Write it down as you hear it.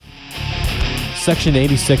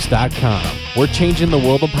Section86.com. We're changing the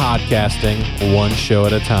world of podcasting one show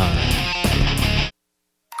at a time.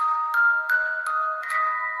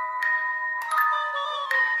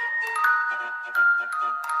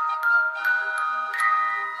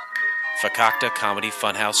 Fakakta Comedy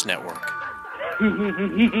Funhouse Network.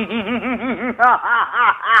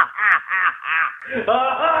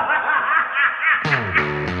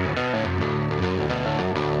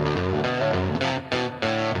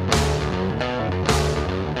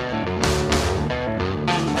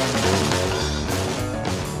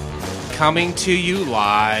 Coming to you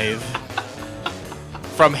live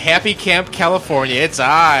from Happy Camp, California. It's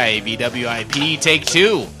I, BWIP, Take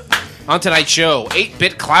Two. On tonight's show,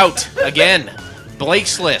 8-Bit Clout, again,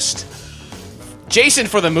 Blake's List, Jason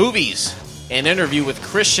for the Movies, an interview with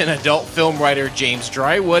Christian adult film writer James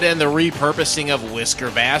Drywood, and the repurposing of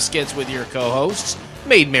Whisker Baskets with your co-hosts,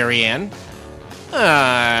 Maid Marianne,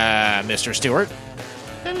 Mr. Stewart,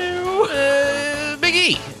 hello, Big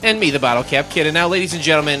E, and me, the Bottle Cap Kid. And now, ladies and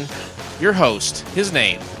gentlemen, your host, his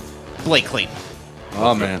name, Blake Clayton.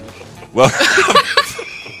 Oh, man. Well,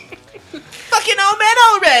 Fucking all men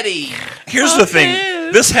already! here's the thing.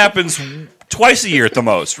 Man. This happens twice a year at the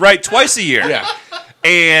most, right? Twice a year. Yeah.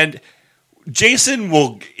 And Jason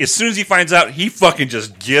will, as soon as he finds out, he fucking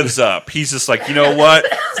just gives up. He's just like, you know what?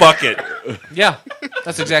 Fuck it. Yeah,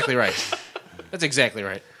 that's exactly right. That's exactly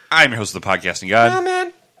right. I'm your host of the Podcasting God.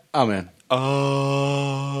 man. Oh, man.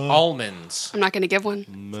 Almonds. I'm not going to give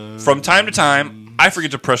one. From time to time, I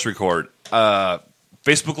forget to press record.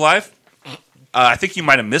 Facebook Live. I think you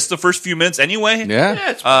might have missed the first few minutes anyway.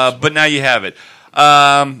 Yeah? But now you have it.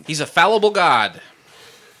 He's a fallible god.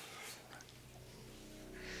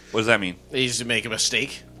 What does that mean? He's to make a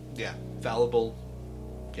mistake. Yeah, fallible.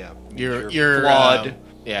 Yeah, You're flawed.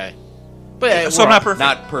 Yeah, but So I'm not perfect.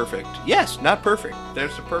 Not perfect. Yes, not perfect.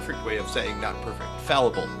 There's a perfect way of saying not perfect.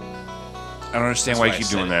 Fallible. I don't understand why you keep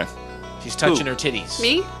doing that. She's touching Who? her titties.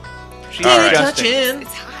 Me? She's All right. adjusting.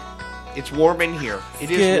 It's hot. It's warm in here.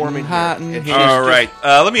 It is getting warm in hot here. in It's here. just- All right.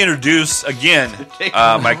 Let me introduce again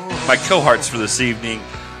my cohorts for this evening.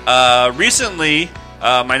 Recently,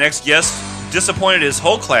 my next guest disappointed his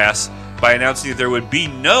whole class by announcing that there would be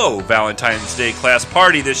no Valentine's Day class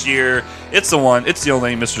party this year. It's the one. It's the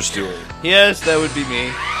only Mr. Stewart. Yes, that would be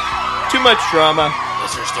me. Too much drama.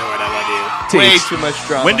 Mr. Stewart, I love you. Way Teach, too much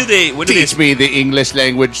drama. When do they teach me the English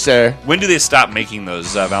language, sir. when do they stop making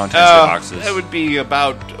those Valentine's Day boxes? That would be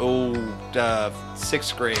about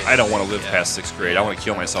 6th grade. I don't want to live past 6th grade. I want to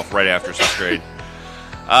kill myself right after 6th grade.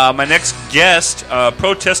 My next guest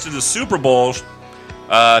protested the Super Bowl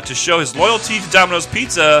to show his loyalty to Domino's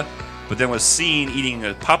Pizza, but then was seen eating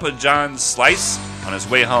a Papa John's slice on his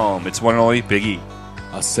way home. It's one and only Big E.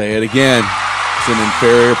 I'll say it again. It's an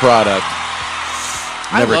inferior product.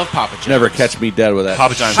 I love Papa John's. Never catch me dead with that.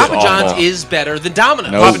 Papa John's Papa is John's awful. is better than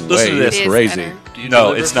Domino's. No Papa- listen way. to this. It's It is crazy. better. Do you No,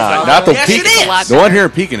 deliver it's to not. Domino's? Not the Yes, Pekin. it is. A lot The one better. here in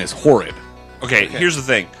Pekin is horrid. Okay, here's the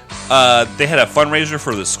thing. They had a fundraiser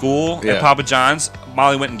for the school Yeah. at Papa John's.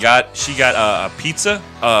 Molly went and got a pizza.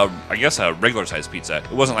 I guess a regular sized pizza.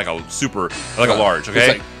 It wasn't like a super, like a large. Okay,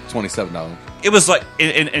 It's like $27. it was like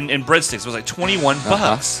in breadsticks. It was like $21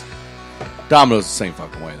 bucks. Domino's the same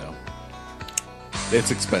fucking way, though.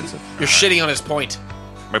 It's expensive. You're shitting on his point.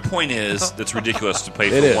 My point is, it's ridiculous to pay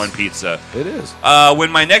It for is. one pizza. It is. When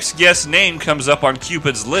my next guest's name comes up on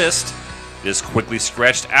Cupid's list, it is quickly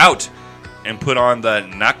scratched out and put on the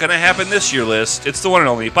not gonna happen this year list. It's the one and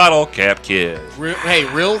only Bottle Cap Kid.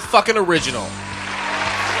 Real fucking original.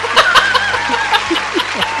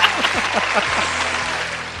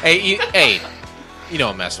 Hey, you know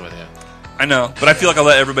I'm messing with you. I know, but I feel like I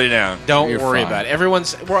let everybody down. Don't You're worry fine. about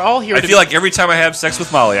it. We're all here. I feel like every time I have sex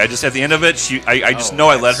with Molly, I just at the end of it, I just know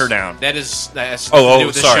I let her down. That's Oh, nothing to do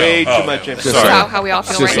with this sorry. show. Way Oh, too much yeah. emphasis. Sorry. How we all It's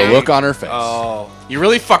feel just right a now. look on her face. Oh, You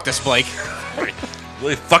really fucked us, Blake.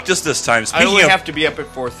 Really fucked us this time. I Speaking only of, have to be up at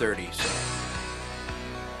 4:30. So.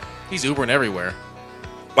 He's Ubering everywhere.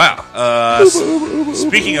 wow.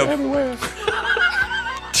 Speaking of,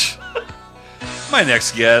 my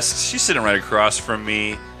next guest, she's sitting right across from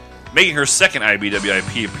me, making her second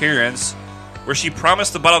IBWIP appearance, where she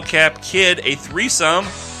promised the Bottle Cap Kid a threesome.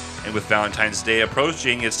 And with Valentine's Day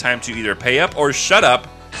approaching, it's time to either pay up or shut up.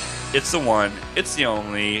 It's the one, it's the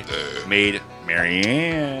only, Maid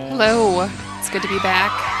Marianne. Hello. It's good to be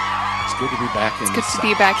back. It's good to be back in It's the good to South.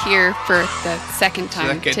 be back here for the second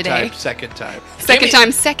time today. Second time. Second me-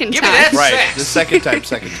 time, second give me time. that. Right. Sex. The second time.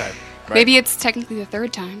 Right. Maybe it's technically the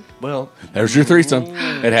third time. Well, There's your threesome.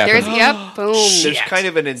 It There's, happened. yep, boom. there's kind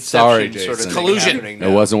of an inception Sorry, sort of Jason. thing Collusion. happening It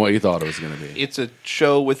now. wasn't what you thought it was going to be. It's a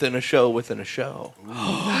show within a show within a show.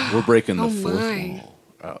 We're breaking the Oh fourth my. wall.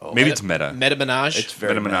 Maybe it's Meta. Meta Minaj. It's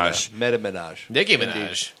very Meta Minaj. Meta Minaj. Nicki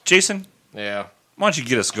Minaj. Jason, Yeah. why don't you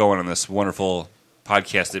get us going on this wonderful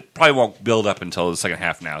podcast that probably won't build up until the second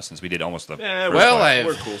half now, since we did almost the first Well, one.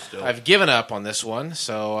 We're cool still. I've given up on this one.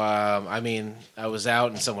 So, I mean, I was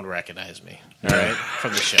out and someone recognized me. All right,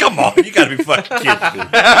 from the show. Come on, you got to be fucking kidding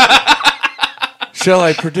me. Shall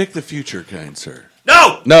I predict the future, kind sir?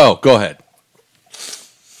 No! No, go ahead.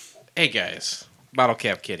 Hey guys, Bottle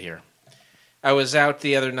Cap Kid here. I was out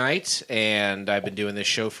the other night, and I've been doing this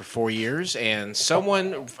show for 4 years, and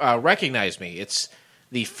someone recognized me. It's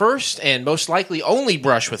the first and most likely only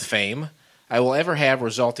brush with fame I will ever have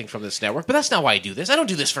resulting from this network. But that's not why I do this. I don't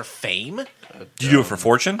do this for fame. You do it for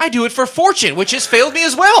fortune? I do it for fortune, which has failed me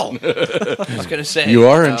as well. I was going to say. You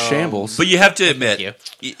are in shambles. But you have to admit,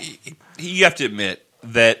 Thank you have to admit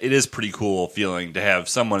that it is pretty cool feeling to have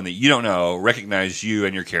someone that you don't know recognize you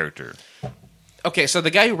and your character. Okay, so the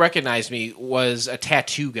guy who recognized me was a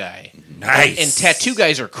tattoo guy. Nice. And tattoo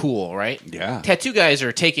guys are cool, right? Yeah. Tattoo guys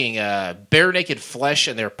are taking bare naked flesh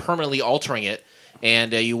and they're permanently altering it.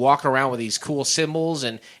 And you walk around with these cool symbols,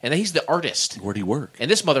 and he's the artist. Where'd he work?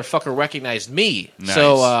 And this motherfucker recognized me. Nice.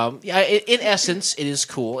 So, in essence, it is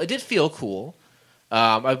cool. It did feel cool.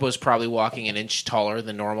 I was probably walking an inch taller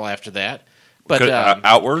than normal after that. But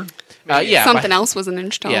outward? yeah, Something else was an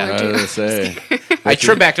inch taller, Yeah. I was too. gonna say. I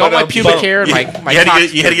trimmed back all my pubic hair and my You had, cock-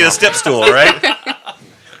 to get a step stool, right?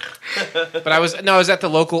 But I was at the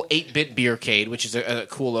local 8-Bit Beercade, which is a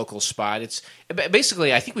cool local spot. It's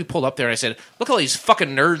basically, I think we pulled up there and I said, "Look at all these fucking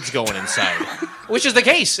nerds going inside," which is the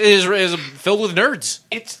case. It is filled with nerds.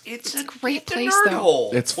 It's a great it's a place, nerd though.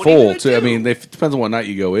 hole. It's What are you full gonna too. I do? mean, it depends on what night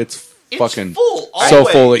you go. It's fucking full, so always.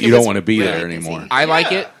 full that you It don't was want to be really there busy. anymore. I like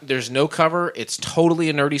Yeah. it. There's no cover. It's totally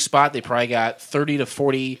a nerdy spot. They probably got 30 to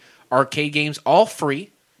 40 arcade games, all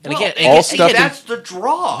free. And Well, again, all stuff in- that's the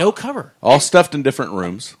draw. no cover. All stuffed in different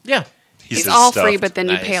rooms. Yeah. He It's says all stuffed. free, but then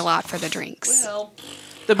you Nice. pay a lot for the drinks. Well,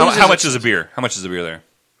 The How, booze how much is a beer? How much is a beer there?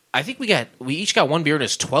 I think we each got one beer and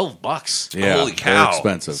it's $12. Yeah, Holy they're cow.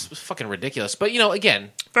 expensive. It's fucking ridiculous. But again,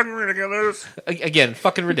 Fucking ridiculous. again,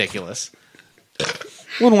 fucking ridiculous.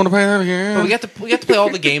 Wouldn't want to pay that again. But we got to play all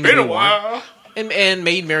the games we want. And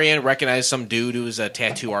Maid Marianne recognized some dude who was a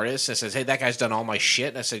tattoo artist and says, "Hey, that guy's done all my shit."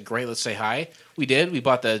 And I said, "Great, let's say hi." We did. We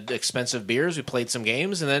bought the expensive beers. We played some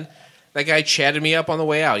games, and then that guy chatted me up on the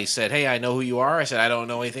way out. He said, "Hey, I know who you are." I said, "I don't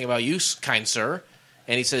know anything about you, kind sir."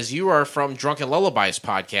 And he says, "You are from Drunken Lullabies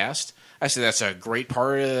podcast." I said, "That's a great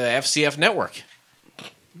part of the FCF network."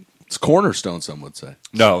 It's Cornerstone, some would say.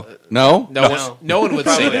 No. No? No one would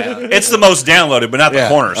say that. It's the most downloaded, but not Yeah. the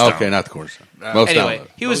cornerstone. Okay, not the Cornerstone. Most Anyway, downloaded.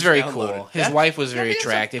 he was Most very downloaded. cool. His That's- wife was very that is a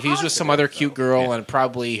attractive. He was with some other cute girl and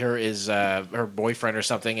probably her boyfriend or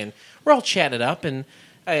something. And we're all chatting it up, and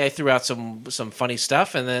I threw out some funny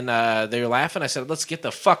stuff, and then they were laughing. I said, "Let's get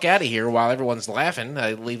the fuck out of here while everyone's laughing."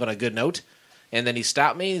 I leave on a good note, and then he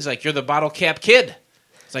stopped me. He's like, "You're the Bottle Cap Kid."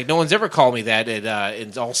 It's like no one's ever called me that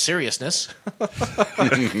in all seriousness,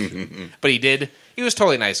 but he did. He was a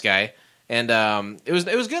totally nice guy, and it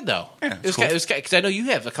was good though. Yeah, it was cool. because I know you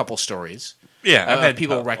have a couple stories. Yeah, I've had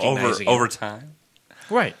people recognizing it. over time.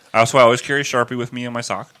 Right. That's why I always carry a Sharpie with me in my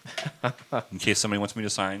sock, in case somebody wants me to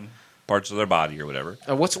sign parts of their body or whatever.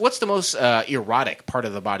 What's the most erotic part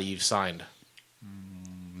of the body you've signed?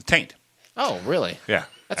 Taint. Oh, really? Yeah.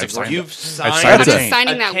 That's a I've signed great- it. You've signed. signed How a does taint.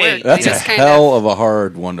 signing that taint. work? That's They a just kind hell of a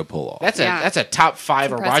hard one to pull off. That's Yeah. a top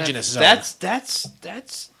 5 Impressive. erogenous zone.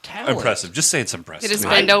 That's talent. Impressive. Just say it's impressive. You just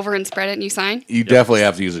bend over and spread it and you sign? You definitely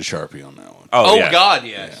have to use a Sharpie on that one. Oh yeah. God,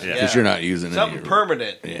 yes. Yeah. Because you're not using something any.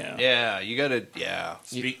 permanent. Yeah. Yeah, you gotta. Yeah.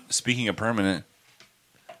 Speaking of permanent.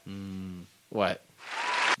 What?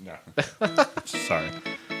 No. Sorry.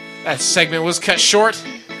 That segment was cut short.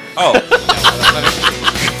 Oh,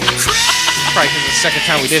 Probably because the second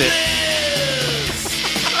time we did it.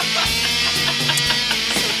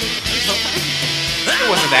 It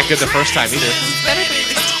wasn't that good the first time either.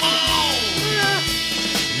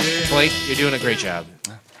 Blake, you're doing a great job.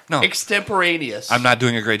 no. Extemporaneous. I'm not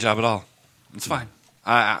doing a great job at all. It's fine.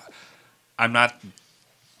 I'm not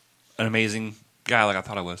an amazing guy like I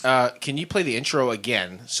thought I was. Can you play the intro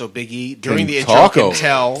again so Big E during Can the intro talk can over.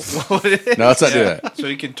 tell what it is? No, let's not do that. So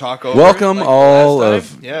you can talk over. Welcome it like all last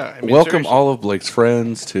time? of Yeah. I mean, welcome seriously. all of Blake's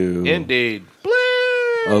friends to Indeed.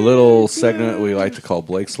 a little segment we like to call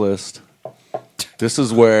Blake's List. This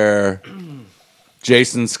is where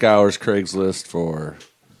Jason scours Craigslist for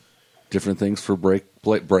different things for break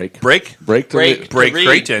to Break. lead. Break read.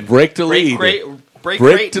 Creighton. Break to lead. Break Break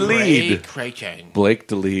to Creighton. lead. Creighton. Blake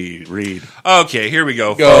to lead. Read. Okay, here we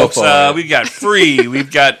go, Go folks. for it. We've got free.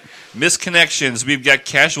 We've got misconnections. We've got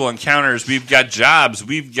casual encounters. We've got jobs.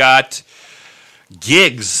 We've got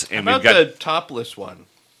gigs, and How we've about got. the topless one?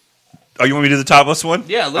 Oh, you want me to do the topless one?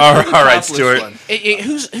 Yeah, let's all do the all right, topless Stuart. one.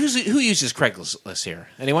 Who uses Craigslist here?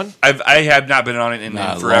 Anyone? I have not been on it in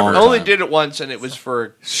Not forever. long. I only did it once, and it was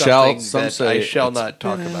for something Some that say I shall it's not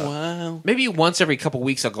talk been a about. while. Maybe once every couple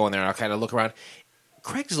weeks I'll go in there and I'll kind of look around.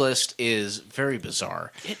 Craigslist is very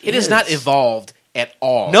bizarre. It has not evolved at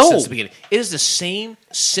all No. since the beginning. It is the same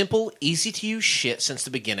simple, easy to use shit since the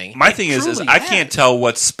beginning. My It thing is truly I has. can't tell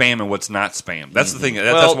what's spam and what's not spam. That's the thing.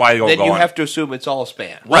 That's Well, why I don't then go you on. have to assume it's all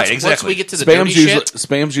spam. Right, Once exactly. we get to the dirty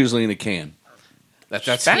Spam's shit, usually in a can. that's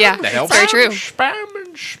Yeah, that it's helps. very true. Spam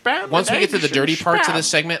and spam. Once we and get to the eggs dirty and parts of spam. this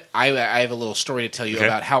segment, I have a little story to tell you Okay.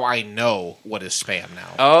 about how I know what is spam now.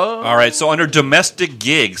 Oh, All right, so under domestic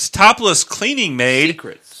gigs, topless cleaning maid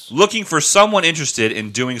secrets. looking for someone interested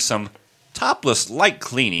in doing some topless light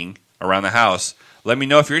cleaning around the house. Let me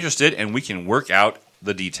know if you're interested, and we can work out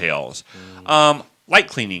the details. Light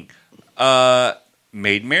cleaning,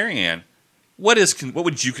 Maid Marianne. What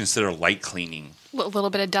would you consider light cleaning? A little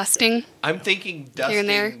bit of dusting, I'm thinking dusting Here and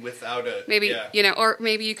there. without a maybe yeah. or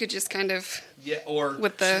maybe you could just kind of Yeah, or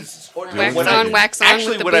with the or wax what on, I'm- wax on. Actually,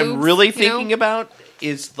 with the what I'm boobs, really you know? thinking about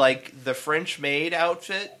is like the French maid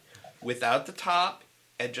outfit without the top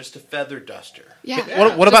and just a feather duster. Yeah.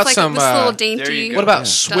 What Just about like some? this little There dainty? you go. What about Yeah.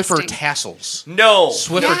 Swiffer Dusting. tassels? No,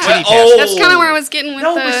 Swiffer no, titty oh, That's kind of where I was getting with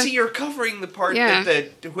No, the. but see, you're covering the part Yeah.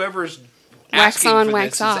 that whoever's Wax asking on, for wax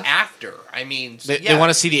this is off. after. I mean, They want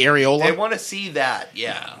to see the areola. They want to see that.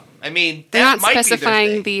 Yeah. I mean, They're that not might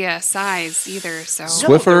specifying be their thing. the size either. So No,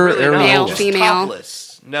 Swiffer, they're really not. areola. Just Female.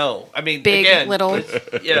 topless. No, I mean, Big, again, little.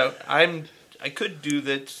 but, you know, I could do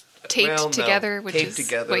that Taped well, no. together, which Taped is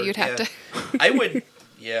together, what you'd have yeah. to. I would.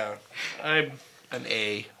 Yeah, I'm an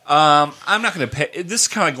A. I'm not going to pay. This is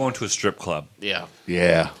kind of like going to a strip club. Yeah.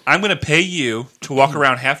 Yeah. I'm going to pay you to walk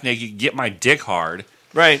around half naked, get my dick hard,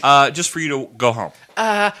 Right. just for you to go home.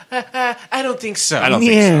 I don't think so. I don't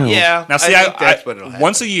think so. yeah. Now, see, I think that's what it'll happen.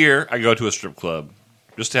 once a year, I go to a strip club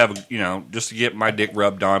just to have, just to get my dick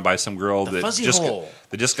rubbed on by some girl that fuzzy just hole.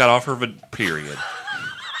 that just got off her period.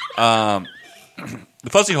 The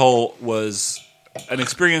fuzzy hole was an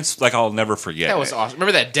experience like I'll never forget. That was awesome.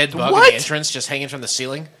 Remember that dead bug in What? the entrance just hanging from the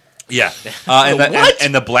ceiling? Yeah,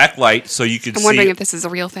 and the black light, so you could I'm see. wondering if this is a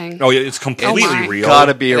real thing. Oh, yeah, it's completely my. real.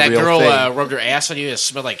 Gotta be a that real girl thing. rubbed her ass on you. It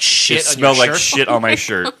smelled like It shit on smelled your like shirt. shit on my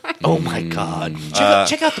shirt. Oh my god.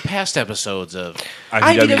 Check out the past episodes of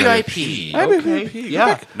IBWIP. IBWIP. Okay.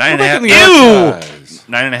 Yeah.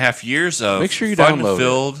 9.5 years of Make sure you download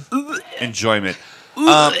fun-filled enjoyment.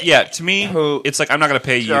 Yeah, to me, it's like I'm not going to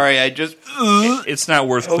pay you. Sorry, I just. It's not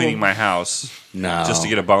worth cleaning my house No. just to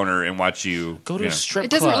get a boner and watch you. Go to you a know. strip It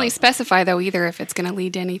doesn't club. really specify though either if it's going to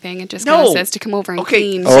lead to anything. It just No. kind of says to come over and Okay,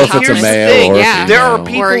 clean. Or if it's a here's the male thing. or a Yeah. There are female.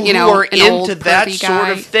 people Or, you know, who are an old, into that pervy sort guy.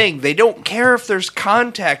 of thing. They don't care if there's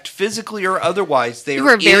contact, physically or otherwise. They You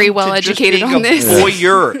were very into well just educated being on a this.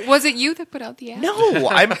 Voyeur. Was it you that put out the ad? No,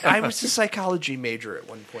 I was a psychology major at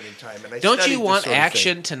one point in time, and I Don't studied you this want sort of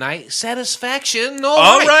action tonight? Satisfaction?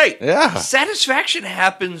 All right. Yeah. thing. Satisfaction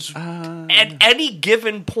happens at any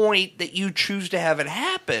given point that you choose to have it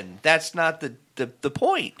happen. That's not the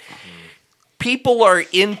point. People are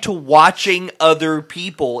into watching other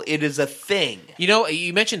people. It is a thing. You know,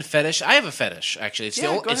 you mentioned fetish. I have a fetish, actually. It's,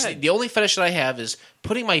 Yeah, the, go it's ahead. the only fetish that I have is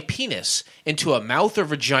putting my penis into a mouth or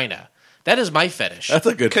vagina. That is my fetish. That's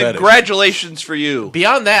a good fetish. Congratulations for you.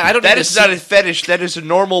 Beyond that, I don't That need is to not see, a fetish. That is a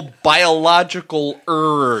normal biological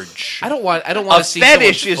urge. I don't want A to see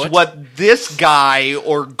fetish someone's is foot. what this guy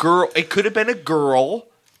or girl. It could have been a girl.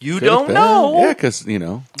 You Could've don't been. know. Yeah, because,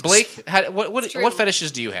 Blake, what true.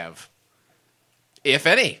 fetishes do you have? If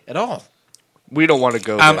any, at all. We don't want to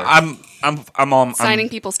go I'm there. I'm on. Signing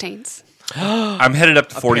people's taints. I'm headed up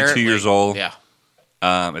to 42 Apparently. years old. Yeah.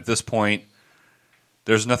 At this point,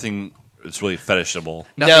 there's nothing that's really fetishable.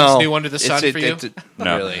 Nothing's new under the sun for you?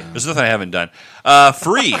 No, Really? there's nothing I haven't done.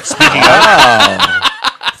 Free. Speaking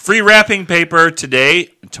of, free wrapping paper today,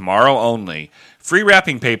 tomorrow only. Free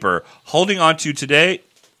wrapping paper. Holding on to today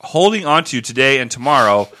and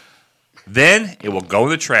tomorrow. Then it will go in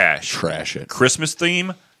the trash. trash it. Christmas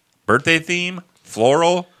theme, birthday theme,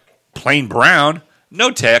 floral, plain brown.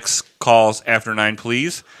 No texts, calls after 9,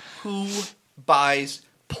 please. Who buys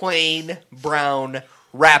plain brown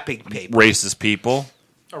wrapping paper? Racist people.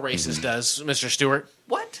 A racist does, Mr. Stewart.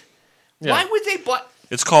 What? Yeah. Why would they buy?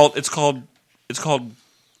 It's called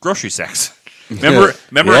grocery sex. Remember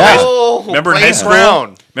Yeah. in Oh, remember in plain high school?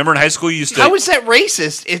 brown. Remember in high school you used to How is that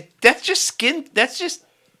racist? That's just skin. That's just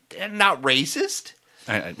not racist.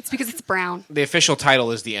 It's because it's brown. The official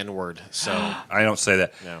title is the N-word. So I don't say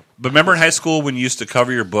that. No. But remember in high school when you used to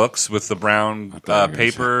cover your books with the brown thought you were gonna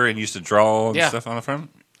paper and you used to draw and Yeah. stuff on the front?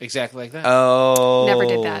 exactly like that. Oh, Never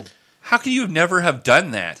did that. How could you never have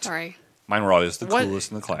done that? Sorry. Mine were always the What? coolest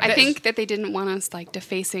in the class. I think that they didn't want us like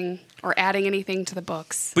defacing or adding anything to the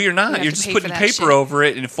books. But you're You not. have You're to just pay putting for that paper shit. over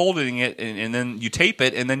it and folding it, and then you tape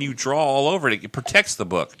it, and then you draw all over it. It protects the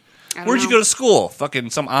book. I don't Where'd you know. go to school? Fucking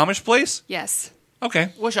some Amish place? Yes.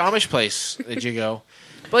 Okay. Which Amish place did you go?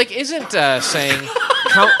 Blake, isn't saying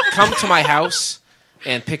come to my house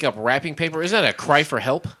and pick up wrapping paper? Isn't that a cry for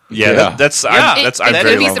help? Yeah, Yeah. that's I'm That very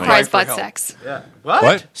Could be lonely. surprise For butt help. sex.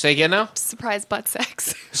 What? Say again now. Surprise butt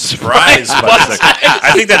sex. Surprise.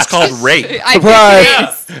 I think that's called rape.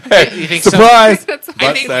 Surprise! You think so? Surprise! That's I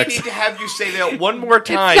Butt think sex. we need to have you say that one more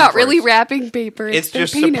time. It's not really first. wrapping paper. It's their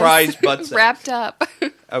just penis surprise butt sex. wrapped up.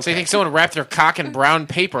 Okay. So you think someone wrapped their cock in brown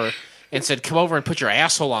paper and said, "Come over and put your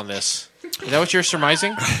asshole on this"? Is that what you're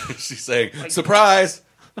surmising? She's saying, surprise!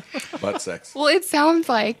 Butt sex. Well, it sounds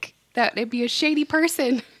like that it'd be a shady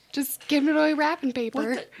person just giving away wrapping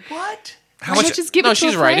paper. What? How Why much? not just give No, it to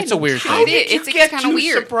she's a right. friend? It's a weird How thing. did you It's get kind of to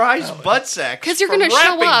weird. surprise butt sex? Because you're from going to show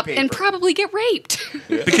wrapping up paper? and probably get raped.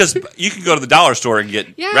 Because you can go to the dollar store and get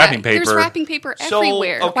Yeah, wrapping paper. there's wrapping paper So,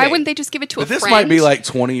 everywhere. okay. Why wouldn't they just give it to But a this friend? might be like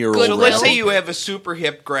 20-year-old. Good So let's will. say you have a super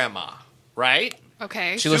hip grandma, right?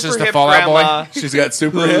 Okay. She listens Super to hip Fall Out grandma. Boy. She's got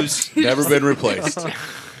super hips, never been replaced.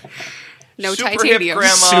 No super hip titanium.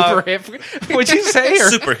 grandma Super hip. What'd you say?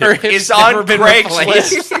 Super her hip. hips is never on been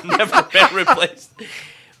replaced. Craigslist. Never been replaced.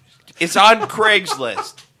 It's on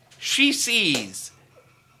Craigslist. She sees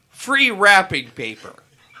free wrapping paper.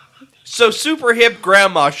 So super hip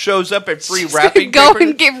grandma shows up at free She's wrapping gonna go paper.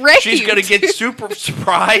 and get raped. She's gonna get super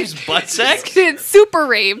surprise butt sex. It's super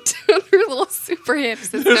raped. Her little super hips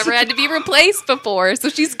that's never had to be replaced before, so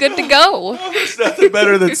she's good to go. There's nothing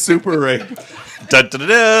better than super rape. Da, da, da,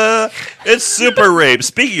 da. It's super rape.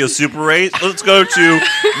 Speaking of super rape, let's go to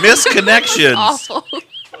misconnections. Awful.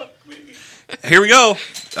 Here we go.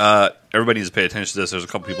 Everybody needs to pay attention to this. There's a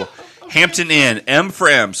couple people. Hampton Inn, M for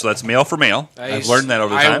M, so that's male for male. I've learned that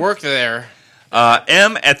over the time. I worked there.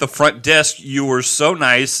 M at the front desk, you were so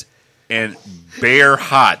nice and bare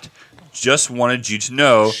hot. Just wanted you to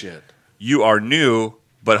know Shit. you are new,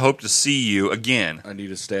 but hope to see you again. I need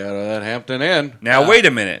to stay out of that Hampton Inn. Now, wait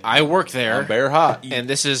a minute. I worked there. I'm bare hot. And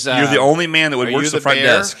this is You're the only man that would are work you the the front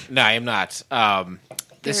bear? desk. No, I am not.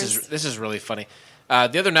 This is really funny.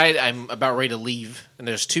 The other night, I'm about ready to leave, and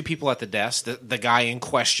there's two people at the desk. The guy in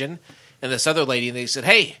question, and this other lady. And they said,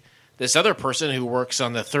 "Hey, this other person who works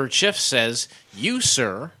on the third shift says you,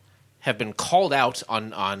 sir, have been called out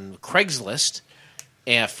on Craigslist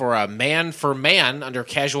for a man for man under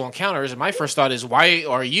casual encounters." And my first thought is, why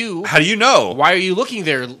are you? How do you know? Why are you looking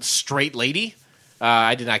there, straight lady?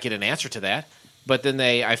 I did not get an answer to that. But then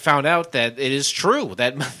I found out that it is true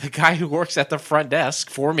that the guy who works at the front desk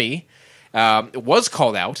for me was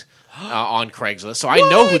called out on Craigslist. So I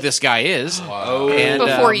know who this guy is. And,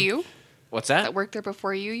 Before you? What's That that? worked there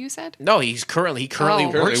before you said? No, he currently Oh. Currently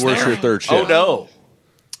works works there. your third Oh shift. no!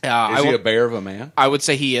 Is he a bear of a man? I would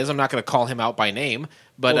say he is. I'm not going to call him out by name.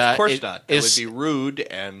 But Well, of course it not. That is- would be rude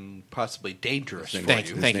and possibly dangerous for Thank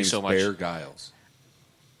you. you. Thank His so name's much. Bear Giles.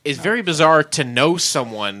 It's very bizarre to know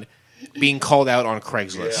someone being called out on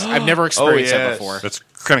Craigslist. I've never experienced that yes. before. That's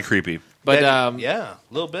kind of creepy. But Yeah, a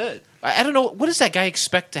little bit. I don't know. What does that guy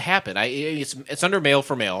expect to happen? It's under male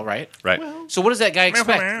for male, right? Right. So what does that guy Male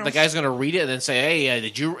for expect? male. The guy's going to read it and then say, "Hey,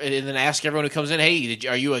 did you?" And then ask everyone who comes in, "Hey,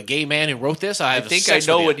 are you a gay man who wrote this?" I think I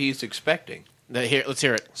know what he's expecting. Here, let's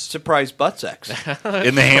hear it. Surprise butt sex.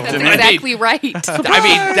 In the Hampton That's Inn. exactly right. I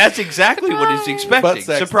mean, that's exactly what he's expecting. Butt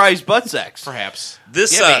sex. Surprise butt sex. Perhaps.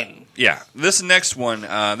 This, Yeah, man. this next one.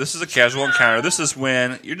 This is a casual encounter. This is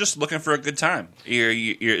when you're just looking for a good time.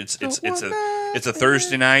 It's a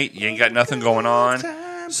Thursday night. You ain't got nothing going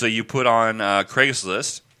on, so you put on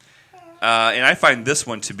Craigslist. And I find this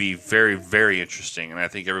one to be very, very interesting, and I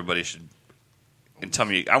think everybody should. And tell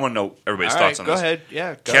me, I want to know everybody's All thoughts right, on go this. ahead.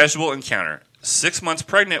 Yeah, go. Casual encounter. 6 months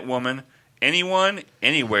pregnant woman. Anyone,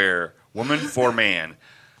 anywhere. Woman for man.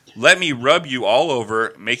 Let me rub you all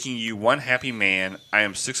over, making you one happy man. I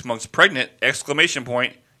am 6 months pregnant! Exclamation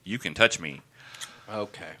point. You can touch me.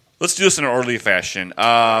 Okay. Let's do this in an orderly fashion.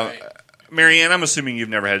 Marianne, I'm assuming you've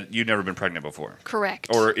never been pregnant before,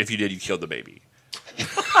 Correct. or if you did, you killed the baby.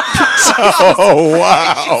 Oh,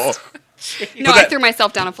 wow. no, I threw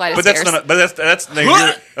myself down a flight of But that's stairs. none. But that's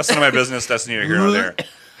none of my business. That's neither here nor there.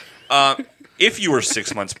 If you were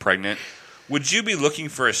 6 months pregnant, would you be looking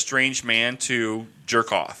for a strange man to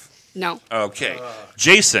jerk off? No. Okay,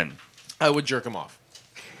 Jason. I would jerk him off.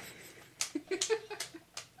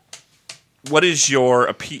 what is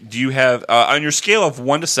your do you have on your scale of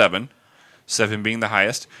 1 to 7, 7 being the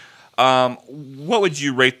highest, what would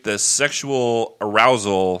you rate the sexual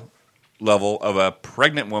arousal level of a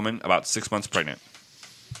pregnant woman about 6 months pregnant?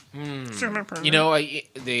 You know,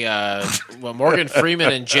 Morgan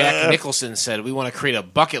Freeman and Jack Nicholson said we want to create a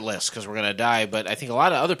bucket list because we're going to die. But I think a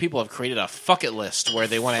lot of other people have created a fuck it list where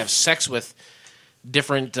they want to have sex with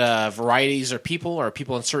different varieties or people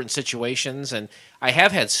in certain situations. And I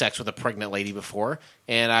have had sex with a pregnant lady before,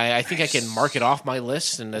 and I think I can mark it off my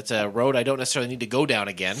list. And it's a road I don't necessarily need to go down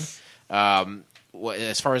again.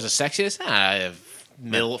 As far as the sex is,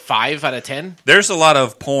 middle 5 out of 10. There's a lot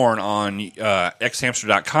of porn on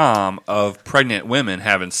xhamster.com of pregnant women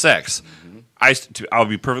having sex. I'll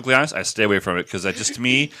be perfectly honest, I stay away from it because to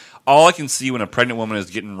me, all I can see when a pregnant woman is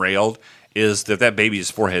getting railed is that baby's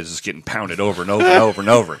forehead is just getting pounded over and over and over and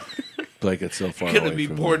over. Like it's so far Going to away be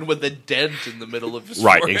from born with a dent in the middle of his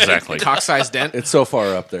Right, forehead. exactly. Cock-sized dent. It's so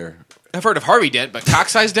far up there. I've heard of Harvey dent, but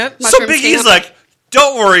cock-sized dent? So Mushroom Big E's stamp. like,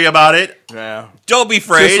 don't worry about it. Yeah. Don't be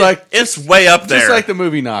afraid. It's way up there. Just like the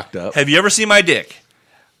movie Knocked Up. Have you ever seen my dick?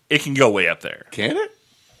 It can go way up there. Can it?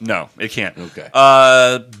 No, it can't. Okay.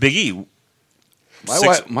 Big E.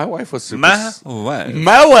 My wife was super. What?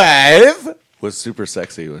 My wife was super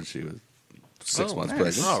sexy when she was 6 months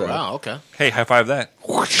pregnant. Oh, so- wow, okay. Hey, high five that.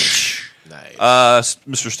 Nice.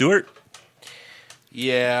 Mr. Stewart,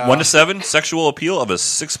 Yeah. 1 to 7, sexual appeal of a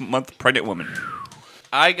 6-month pregnant woman.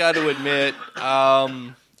 I got to admit,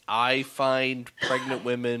 I find pregnant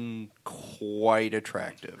women quite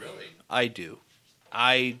attractive. Really? I do.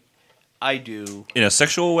 I do. In a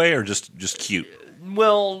sexual way or just cute?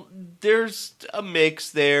 Well, there's a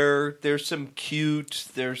mix there. There's some cute.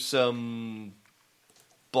 There's some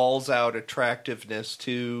balls out attractiveness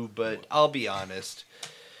too. But I'll be honest.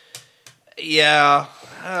 Yeah,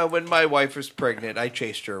 when my wife was pregnant, I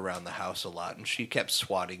chased her around the house a lot, and she kept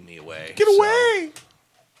swatting me away. Get away!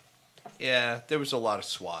 Yeah, there was a lot of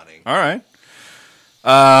swatting. All right.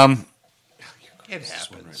 It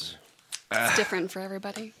happens. It's different for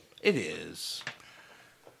everybody. It is.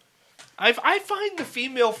 I find the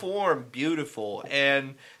female form beautiful,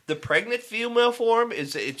 and the pregnant female form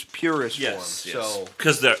is its purest form. So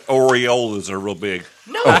Because the areolas are real big.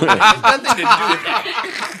 no, it has nothing to do with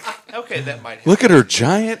that. Okay, that might. Look at her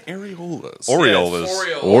giant areolas. Areolas.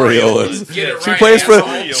 Aureolas. Get it She right, plays for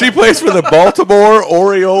asshole. she plays for the Baltimore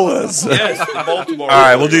Orioles. Yes, the Baltimore. All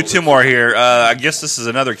right, we'll do 2 more here. I guess this is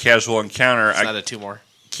another casual encounter. It's not I a 2 more.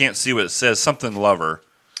 can't see what it says. Something lover.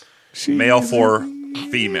 Male for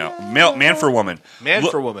female. Man for woman. Man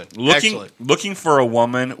for woman. Excellent. Looking for a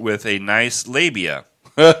woman with a nice labia.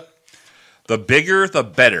 The bigger, the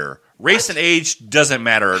better. Race and age doesn't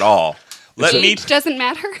matter at all. Age doesn't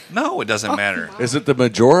matter. No, it doesn't matter. Is it the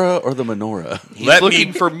Majora or the Menorah? He's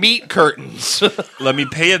looking for meat curtains. Let me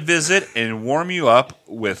pay a visit and warm you up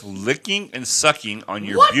with licking and sucking on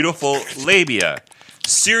your beautiful labia.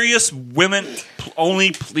 Serious women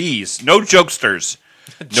only, please. No jokesters.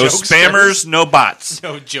 No spammers, no bots.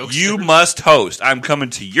 No jokesters. You must host. I'm coming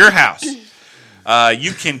to your house.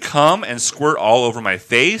 You can come and squirt all over my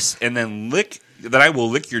face and then I will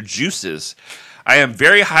lick your juices. I am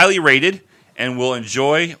very highly rated and you will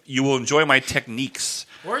enjoy my techniques.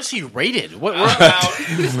 Where is he rated? What?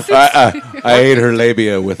 I ate her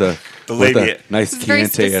labia with a labia. nice It's very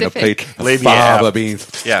Chianti and a plate specific. of Labia fava app.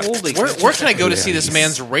 beans. Yeah. Where can I go to see this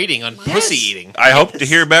man's rating on pussy eating? I hope to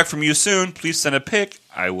hear back from you soon. Please send a pic.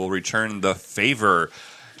 I will return the favor.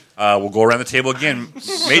 We'll go around the table again.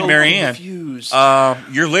 Maid Marianne. Confused.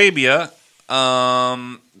 Your labia,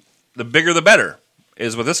 the bigger the better,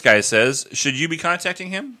 is what this guy says. Should you be contacting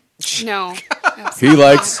him? No.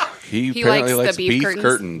 He apparently likes likes the beef beef curtains.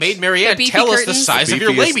 curtains. Maid Marianne, The beefy tell us the curtains. size of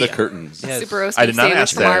your Beefiest labia. the curtains. Super roasty I did not sandwich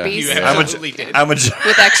ask from that. Arby's. You I'm absolutely did.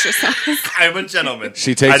 With extra sauce. I'm a gentleman.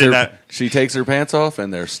 She I takes did not. she takes her pants off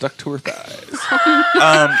and they're stuck to her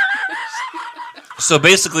thighs. So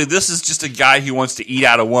basically, this is just a guy who wants to eat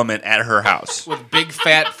out a woman at her house. With big,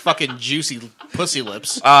 fat, fucking juicy pussy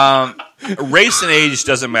lips. Race and age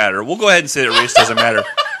doesn't matter. We'll go ahead and say that race doesn't matter.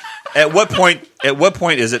 At what point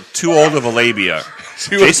is it too old of a labia?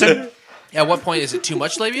 Jason? At what point is it too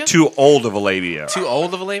much labia? Too old of a labia. Too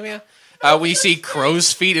old of a labia? When you see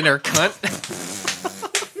crow's feet in her cunt?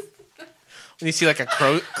 When you see like a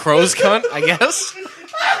crow's cunt, I guess?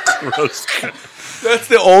 Gross. That's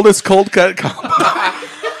the oldest cold cut combo.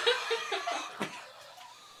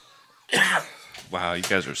 Wow, you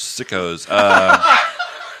guys are sickos.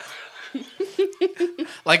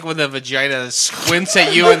 Like when the vagina squints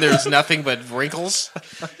at you and there's nothing but wrinkles?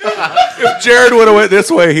 If Jared would have went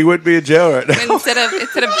this way, he wouldn't be in jail right now. Instead of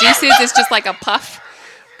juices, it's just like a puff.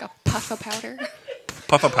 Like a Puffa powder.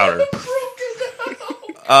 Puffa powder.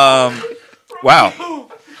 Wow.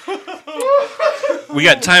 We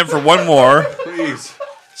got time for one more. Please.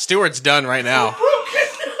 Stewart's done right now.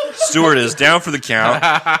 Stewart is down for the count.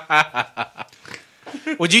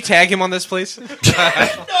 Would you tag him on this, please? No.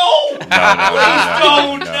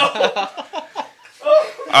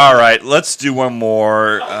 All right, let's do one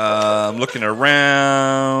more. I'm looking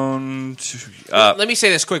around. Let me say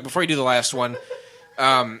this quick before you do the last one.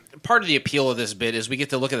 Part of the appeal of this bit is we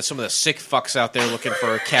get to look at some of the sick fucks out there looking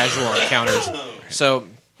for casual encounters. So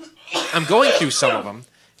I'm going through some of them,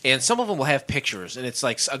 and some of them will have pictures, and it's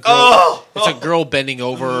like a girl. It's a girl bending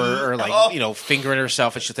over or like fingering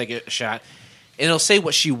herself, and she'll take a shot, and it'll say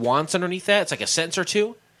what she wants underneath that. It's like a sentence or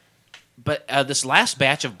two. But this last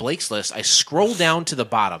batch of Blake's List, I scroll down to the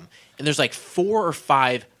bottom, and there's like 4 or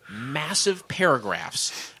 5 massive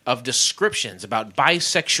paragraphs of descriptions about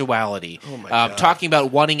bisexuality, talking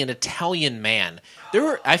about wanting an Italian man.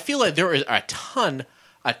 I feel like there is a ton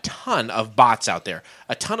of bots out there,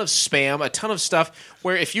 a ton of spam, a ton of stuff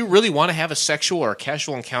where if you really want to have a sexual or a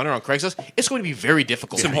casual encounter on Craigslist, it's going to be very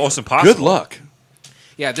difficult. It's almost impossible. Good luck.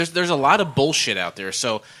 Yeah, there's a lot of bullshit out there.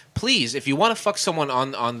 So please, if you want to fuck someone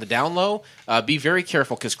on the down low, be very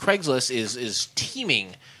careful because Craigslist is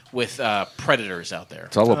teeming with predators out there.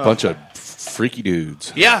 It's all a bunch of freaky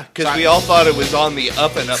dudes. Yeah, because we all thought it was on the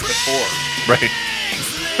up and up before. Right.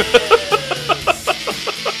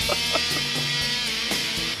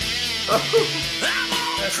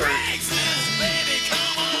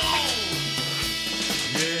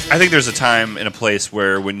 I think there's a time and a place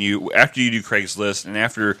where after you do Craigslist and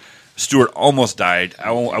after Stewart almost died,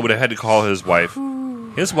 I would have had to call his wife,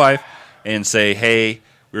 and say, hey,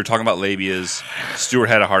 we were talking about labias. Stewart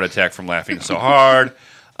had a heart attack from laughing so hard.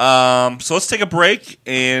 So let's take a break,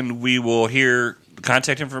 and we will hear the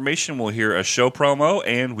contact information. We'll hear a show promo,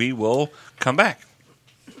 and we will come back.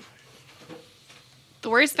 The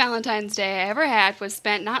worst Valentine's Day I ever had was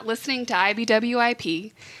spent not listening to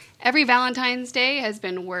IBWIP. Every Valentine's Day has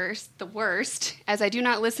been the worst, as I do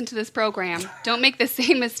not listen to this program. Don't make the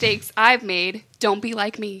same mistakes I've made. Don't be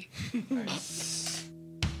like me.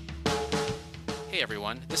 Hey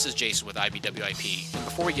everyone, this is Jason with IBWIP, and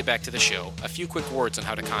before we get back to the show, a few quick words on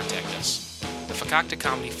how to contact us. The Fakakta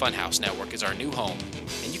Comedy Funhouse Network is our new home,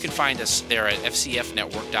 and you can find us there at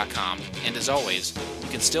fcfnetwork.com, and as always, you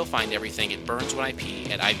can still find everything at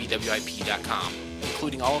BurnsOneIP at ibwip.com,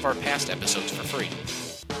 including all of our past episodes for free.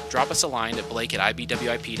 Drop us a line at blake at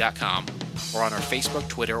ibwip.com or on our Facebook,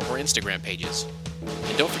 Twitter, or Instagram pages.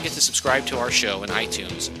 And don't forget to subscribe to our show in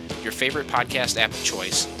iTunes, your favorite podcast app of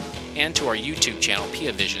choice, and to our YouTube channel,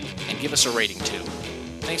 Pia Vision, and give us a rating too.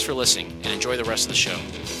 Thanks for listening, and enjoy the rest of the show.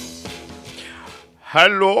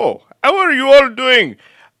 Hello, how are you all doing?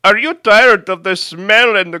 Are you tired of the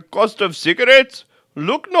smell and the cost of cigarettes?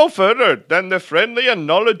 Look no further than the friendly and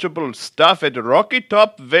knowledgeable staff at Rocky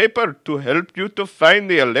Top Vapor to help you to find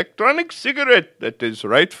the electronic cigarette that is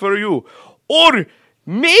right for you. Or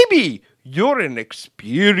maybe you're an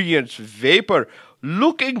experienced vapor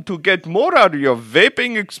looking to get more out of your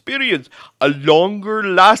vaping experience, a longer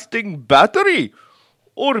lasting battery,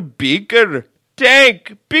 or bigger,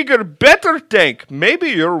 better tank. Maybe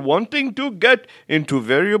you're wanting to get into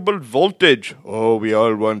variable voltage. Oh, we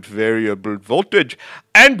all want variable voltage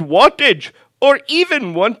and wattage, or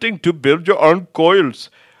even wanting to build your own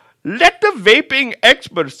coils. Let the vaping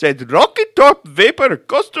experts at Rocky Top Vapor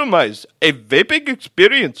customize a vaping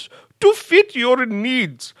experience to fit your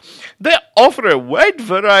needs. They offer a wide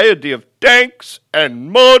variety of tanks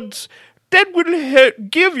and mods that will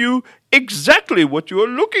give you exactly what you are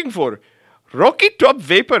looking for. Rocky Top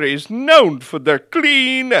Vapor is known for their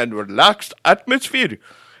clean and relaxed atmosphere,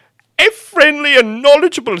 a friendly and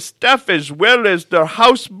knowledgeable staff, as well as their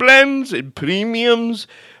house blends and premiums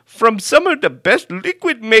from some of the best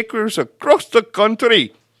liquid makers across the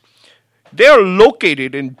country. They are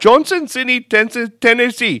located in Johnson City,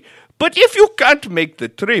 Tennessee, but if you can't make the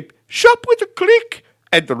trip, shop with a click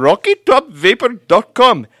at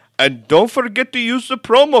rockytopvapor.com, and don't forget to use the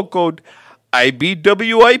promo code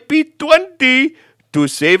IBWIP20 to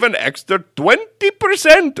save an extra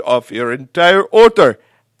 20% off your entire order.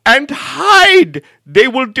 And hide! They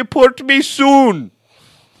will deport me soon!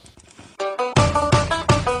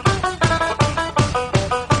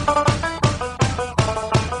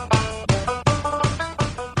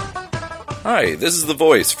 Hi, this is the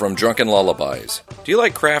voice from Drunken Lullabies. Do you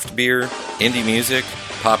like craft beer, indie music,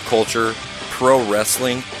 pop culture, pro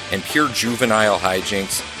wrestling, and pure juvenile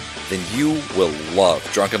hijinks? Then you will love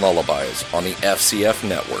Drunken Lullabies on the FCF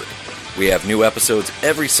Network. We have new episodes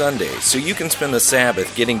every Sunday, so you can spend the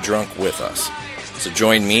Sabbath getting drunk with us. So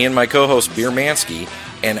join me and my co-host Beer Mansky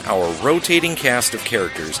and our rotating cast of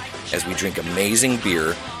characters as we drink amazing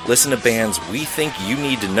beer, listen to bands we think you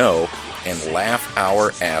need to know, and laugh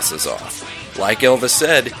our asses off. Like Elvis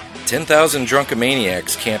said, 10,000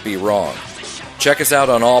 Drunkomaniacs can't be wrong. Check us out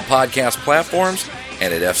on all podcast platforms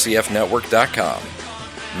and at fcfnetwork.com.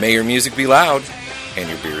 May your music be loud and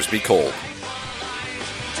your beers be cold.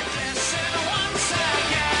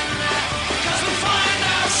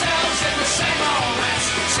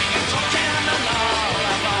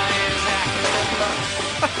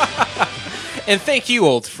 And thank you,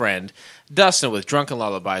 old friend, Dustin with Drunken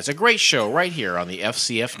Lullabies. A great show right here on the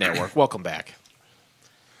FCF Network. Welcome back.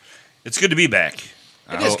 It's good to be back.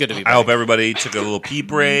 It is good to be back. I hope everybody took a little pee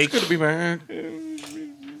break. Good to be back.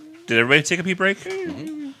 Did everybody take a pee break?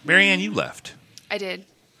 Mm-hmm. Marianne, you left. I did.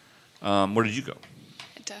 Where did you go?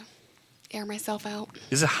 Had to air myself out.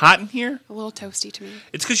 Is it hot in here? A little toasty to me.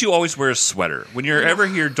 It's because you always wear a sweater. When you're ever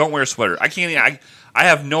here, don't wear a sweater. I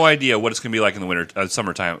have no idea what it's going to be like in the winter,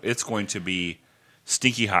 summertime. It's going to be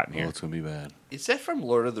stinky hot in here. Oh, it's going to be bad. Is that from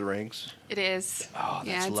Lord of the Rings? It is. Oh,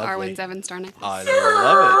 yeah, that's it's lovely. Arwen Zevon necklace. I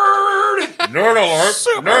love it. Nerd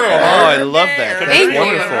alert! Nerd Oh, I love that. That's Thank you.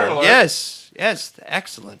 wonderful. Yes.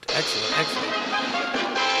 Excellent.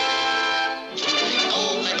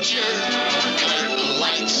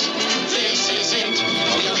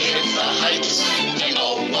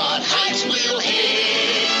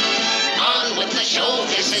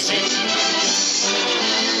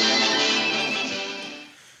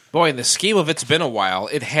 Boy, in the scheme of it's been a while,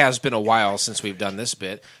 it has been a while since we've done this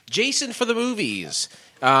bit. Jason for the movies.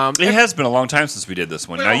 It has been a long time since we did this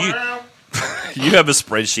one. Now you have a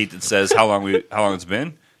spreadsheet that says how long it's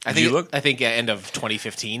been. I Did you look? think end of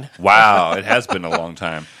 2015. Wow, it has been a long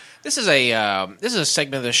time. This is a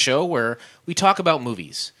segment of the show where we talk about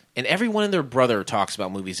movies, and everyone and their brother talks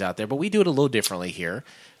about movies out there, but we do it a little differently here.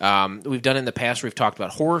 We've done it in the past. We've talked about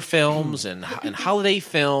horror films and holiday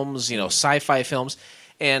films, sci-fi films,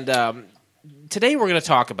 and today we're going to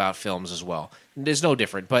talk about films as well. It's no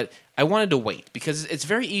different, but I wanted to wait because it's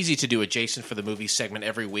very easy to do a Jason for the Movies segment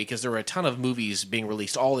every week, as there are a ton of movies being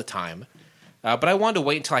released all the time. But I wanted to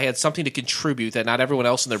wait until I had something to contribute that not everyone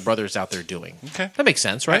else and their brothers out there doing. Okay. That makes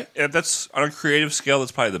sense, right? That's on a creative scale.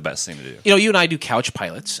 That's probably the best thing to do. You and I do couch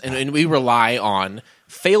pilots, and we rely on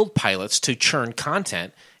failed pilots to churn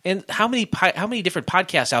content. And how many different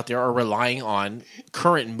podcasts out there are relying on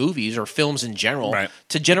current movies or films in general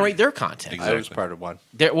to generate their content? I was part of one.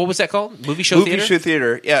 What was that called? Movie Show Theater? Movie Show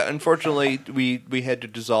Theater. Yeah, unfortunately, we had to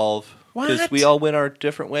dissolve because What? we all went our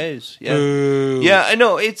different ways. Yeah, yeah, I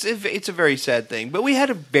know. It's a very sad thing, but we had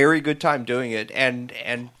a very good time doing it, and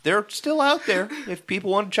they're still out there. If people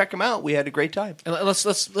want to check them out, we had a great time. And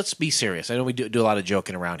let's be serious. I know we do a lot of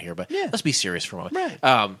joking around here, but let's be serious for a moment.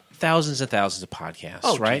 Right. Thousands and thousands of podcasts,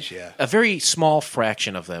 Oh, right? geez, yeah. A very small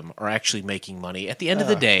fraction of them are actually making money. At the end of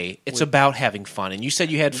the day, it's about having fun. And you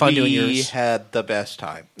said you had fun doing We yours. had the best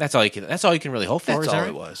time. That's all you can really hope for. That's is that all right?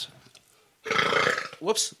 it was.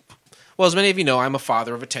 Whoops. Well, as many of you know, I'm a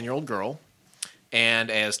father of a 10-year-old girl.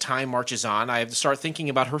 And as time marches on, I have to start thinking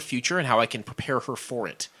about her future and how I can prepare her for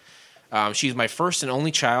it. She's my first and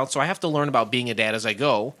only child, so I have to learn about being a dad as I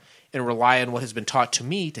go and rely on what has been taught to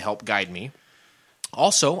me to help guide me.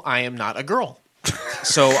 Also, I am not a girl,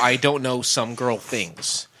 so I don't know some girl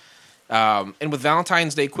things. And with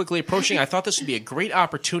Valentine's Day quickly approaching, I thought this would be a great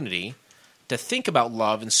opportunity to think about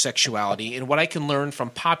love and sexuality and what I can learn from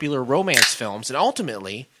popular romance films and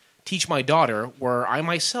ultimately teach my daughter where I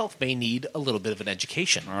myself may need a little bit of an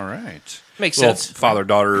education. All right. Makes Well, sense.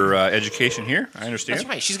 father-daughter education here. I understand. That's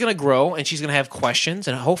right. She's going to grow, and she's going to have questions,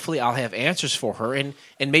 and hopefully I'll have answers for her. And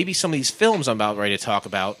maybe some of these films I'm about ready to talk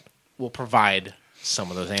about will provide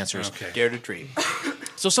some of those answers. Okay. Dare to dream.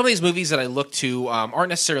 So some of these movies that I look to aren't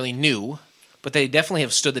necessarily new, but they definitely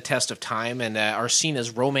have stood the test of time and are seen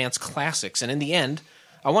as romance classics. And in the end,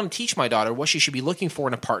 I want to teach my daughter what she should be looking for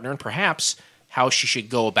in a partner and perhaps how she should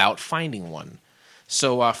go about finding one.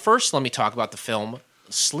 So first, let me talk about the film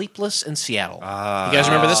Sleepless in Seattle. You guys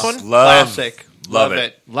remember this one? Classic. Love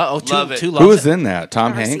it. Love it. Two Who loves was it. in that?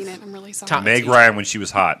 Tom Never Hanks? seen it. I'm really sorry. Tom- Meg Ryan when she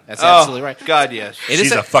was hot. That's absolutely right. God, yes. It is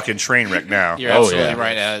She's a fucking train wreck now. You're Oh, absolutely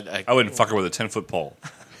yeah. right. I wouldn't fuck her with a 10-foot pole.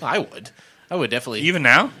 I would definitely. Even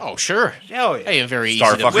now? Oh, sure. Oh, yeah. I am very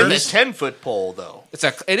Star easy to fuckers? With a please. 10-foot pole, though.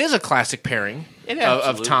 It is a classic pairing It of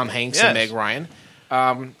absolutely Tom Hanks is. and Meg Ryan.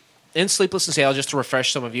 In Sleepless in Seattle, just to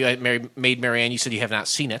refresh some of you, Marianne, you said you have not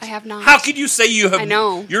seen it. I have not. How could you say you have? I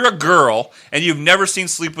know. You're a girl and you've never seen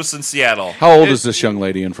Sleepless in Seattle. How old is this young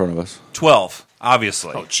lady in front of us? 12,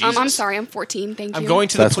 obviously. Oh, Jesus. I'm sorry. I'm 14. Thank you. I'm going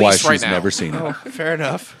to That's the why police she's right now. never seen it. Fair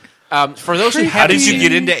enough. For those who How haven't did you seen-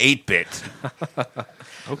 get into 8-bit?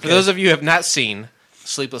 For those of you who have not seen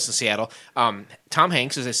Sleepless in Seattle, Tom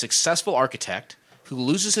Hanks is a successful architect who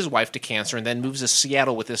loses his wife to cancer and then moves to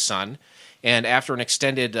Seattle with his son. And after an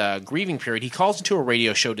extended grieving period, he calls into a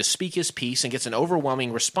radio show to speak his piece and gets an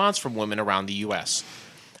overwhelming response from women around the U.S.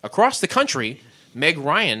 Across the country, Meg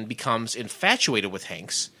Ryan becomes infatuated with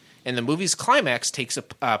Hanks, and the movie's climax takes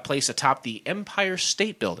place atop the Empire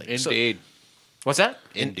State Building. Indeed. What's that?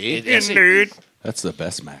 Indeed. That's the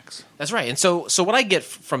best, Max. That's right. And so what I get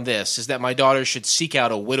from this is that my daughter should seek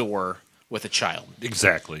out a widower with a child.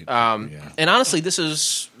 Exactly. And honestly, this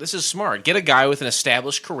is smart. Get a guy with an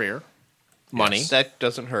established career, money, That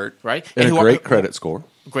doesn't hurt. right? And a who great credit score.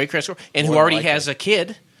 great credit score, and More who already likely. has a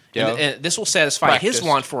kid. Yeah. And this will satisfy his Practiced.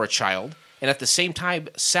 want for a child, and at the same time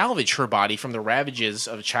salvage her body from the ravages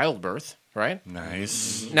of childbirth. Right?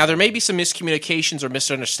 Nice. Now, there may be some miscommunications or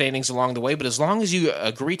misunderstandings along the way, but as long as you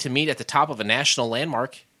agree to meet at the top of a national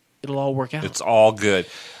landmark, it'll all work out. It's all good.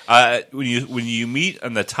 When you meet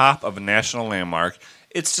on the top of a national landmark,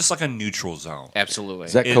 it's just like a neutral zone. Absolutely.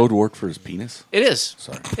 Is that code word for his penis? It is.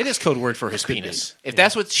 Sorry. It is code word for his penis. If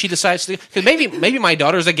that's what she decides to do. Because maybe my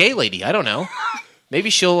daughter's a gay lady. I don't know. Maybe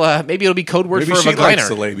maybe it'll be code word Maybe for a she vagina. likes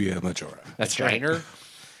the labia majora. That's right. Giner?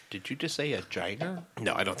 Did you just say a giner?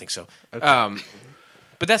 No, I don't think so.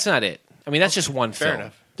 But that's not it. I mean, that's just one Fair film.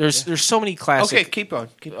 enough. There's so many classic. Okay, keep on.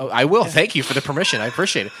 Keep on. Oh, I will. Thank you for the permission. I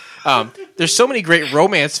appreciate it. There's so many great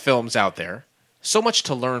romance films out there. So much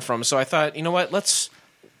to learn from. So I thought, you know what? Let's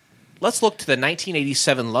look to the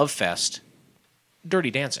 1987 Love Fest, Dirty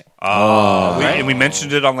Dancing. And we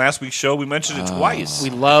mentioned it on last week's show. We mentioned it twice. We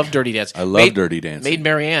love Dirty Dancing. I love Dirty Dancing. Maid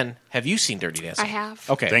Marianne, have you seen Dirty Dancing? I have.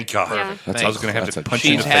 Okay. Thank God. Yeah. I was going to have to That's a- punch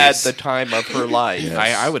you in She's the had face. the time of her life.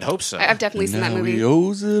 I would hope so. I've definitely seen that Now movie. he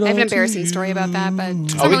owes it I have all an to embarrassing you. story about that, but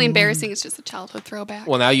it's not really embarrassing. It's just a childhood throwback.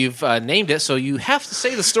 Well, now you've named it, so you have to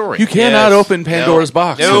say the story. You cannot Yes. open Pandora's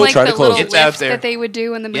box. No. So So like try the to close little it. It's out lift there. that they would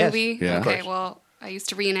do in the Yes. movie. Yeah. Of Okay, course. well, I used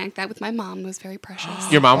to reenact that with my mom. It was very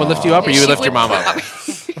precious. Your mom would lift you up, or you would She lift your mom up?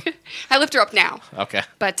 I lift her up now, Okay.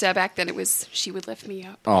 but back then it was she would lift me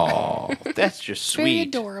up. Oh, That's just Very sweet.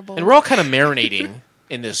 adorable. And we're all kind of marinating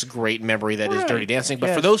in this great memory that is Dirty Dancing. But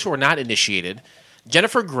Yes. for those who are not initiated,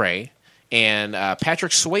 Jennifer Grey and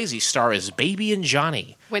Patrick Swayze star as Baby and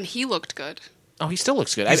Johnny. When he looked good. Oh, he still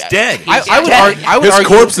looks good. He's dead. I would his argue,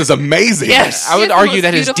 corpse is amazing. Yes. I would He has the argue most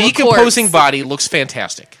that his beautiful decomposing corpse. body looks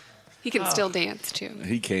fantastic. He can still dance too.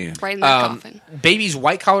 He can. Right in that coffin. Baby's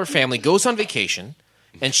white-collar family goes on vacation,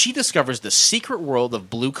 and she discovers the secret world of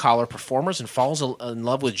blue-collar performers and falls in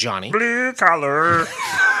love with Johnny. Blue collar.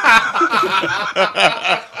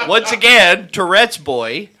 Once again, Tourette's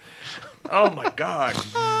boy. Oh, my God.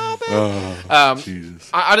 Jesus.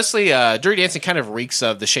 Honestly, Dirty Dancing kind of reeks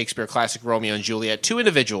of the Shakespeare classic Romeo and Juliet. Two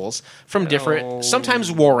individuals from different,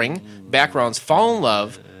 sometimes warring backgrounds fall in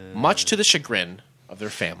love, much to the chagrin of their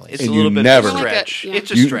families. It's And a little you bit never- of a stretch. Like a- yeah.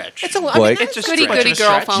 It's a You- stretch. It's a, I mean, Blake? that's It's a Goody stretch. goody Much of a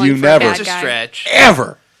girl stretch. falling You for never- a It's bad a guy. stretch.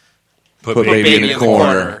 Ever Put put baby in the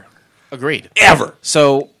corner. Agreed. Ever.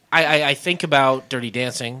 So I think about Dirty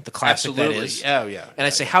Dancing, the classic Absolutely. that is, Oh, yeah. and I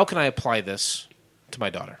say, how can I apply this to my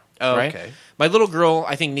daughter? Oh, right? okay. My little girl,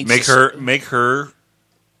 I think, needs Make her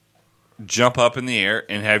jump up in the air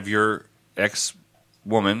and have your ex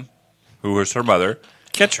woman, who is her mother,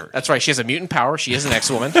 catch her. That's right. She has a mutant power. She is an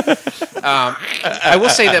ex-woman. I will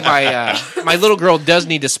say that my little girl does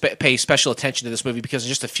need to pay special attention to this movie because in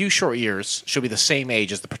just a few short years, she'll be the same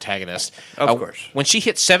age as the protagonist. Of course. When she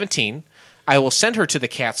hits 17, I will send her to the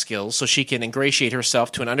Catskills so she can ingratiate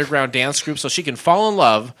herself to an underground dance group so she can fall in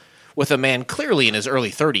love with a man clearly in his early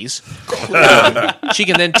 30s. She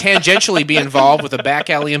can then tangentially be involved with a back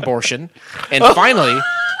alley abortion. And finally,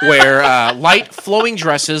 wear light, flowing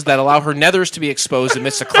dresses that allow her nethers to be exposed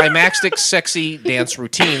amidst a climactic, sexy dance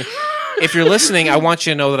routine. If you're listening, I want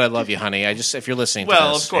you to know that I love you, honey. If you're listening to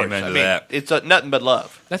Well, this. of course. Amen I to mean, that. it's nothing but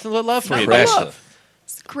love. Nothing but love for you. Nothing but baby. love.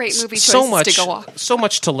 It's a great movie choice So much, to go off. so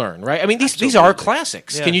much to learn, right? I mean, these are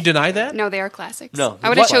classics. Yeah. Can you deny that? No, they are classics. No, I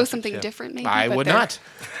would have what? chose something Yeah. different. Maybe I but would they're- not.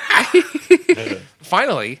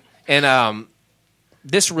 Finally, and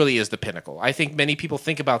this really is the pinnacle. I think many people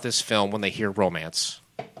think about this film when they hear romance.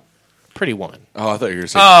 Pretty Woman. Oh, I thought you were going to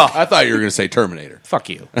say. I thought you were going to say Terminator. Fuck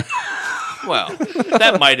you. Well,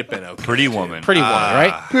 that might have been okay. Pretty woman. Pretty Woman,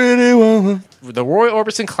 right? Pretty woman. The Roy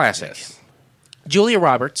Orbison classic. Julia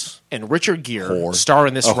Roberts and Richard Gere Whore. star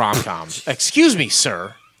in this rom-com. Excuse me,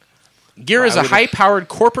 sir. Gere is a high-powered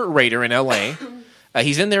corporate raider in L.A.,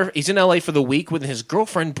 He's in LA for the week when his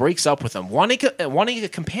girlfriend breaks up with him. Wanting a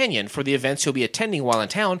companion for the events he'll be attending while in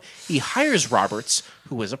town, he hires Roberts,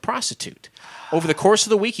 who is a prostitute. Over the course of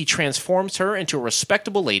the week, he transforms her into a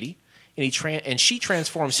respectable lady, and she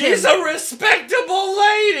transforms him. She's a respectable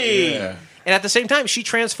lady! Yeah. And at the same time, she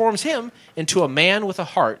transforms him into a man with a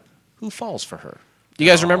heart who falls for her. Do you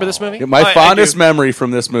guys remember this movie? My fondest memory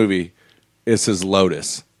from this movie is his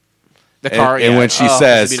Lotus. The car, and when she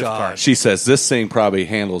says, car. this thing probably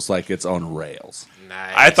handles like its own rails.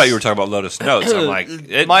 Nice. I thought you were talking about Lotus Notes. I'm like,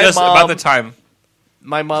 My just mom- about the time.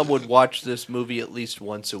 My mom would watch this movie at least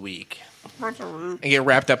once a week. And get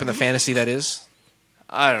wrapped up in the fantasy that is.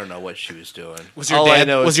 I don't know what she was doing. Was your All I dad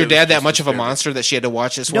know is it that just much of a disturbing. monster that she had to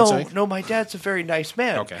watch this once a No, week? no, my dad's a very nice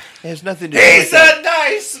man. Okay. It has nothing to do with that.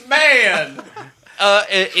 nice man!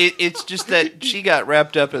 It's just that she got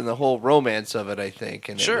wrapped up in the whole romance of it, I think.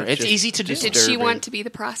 And Sure, it was it's just easy to do. Did she want to be the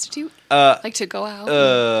prostitute? Like to go out?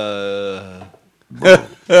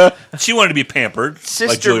 She wanted to be pampered. like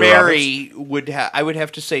Sister Julia Mary I would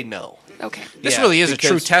have to say no. Okay. This Yeah, really is a because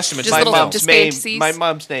true testament to Just the little film. just name, fantasies. my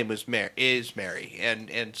mom's name was is Mary,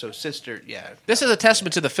 and so sister, yeah, This is a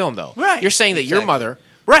testament to the film, though. Right, You're saying that your exactly. mother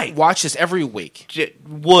Right. watched this every week.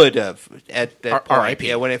 would have at that point. R.I.P..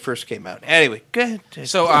 Yeah, when it first came out. Anyway, go ahead.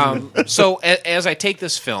 So as I take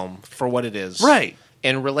this film for what it is, Right.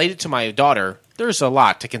 and relate it to my daughter, there's a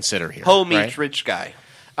lot to consider here. Home meets right? rich guy.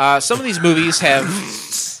 Some of these movies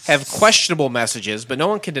have questionable messages, but no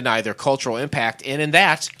one can deny their cultural impact, and in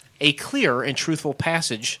that, a clear and truthful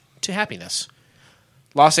passage to happiness.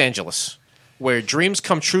 Los Angeles, where dreams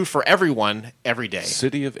come true for everyone every day.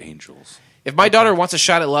 City of Angels. If my daughter wants a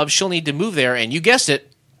shot at love, she'll need to move there, and you guessed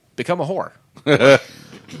it, become a whore.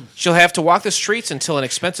 She'll have to walk the streets until an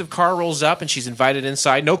expensive car rolls up and she's invited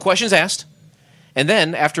inside, no questions asked. And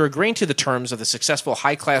then, after agreeing to the terms of the successful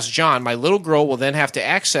high-class John, my little girl will then have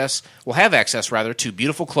access to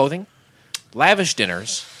beautiful clothing, lavish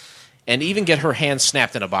dinners, and even get her hand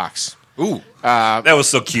snapped in a box. Ooh, that was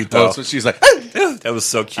so cute, though. That's what she's like. That was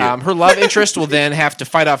so cute. Her love interest will then have to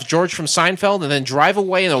fight off George from Seinfeld and then drive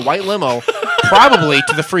away in a white limo, probably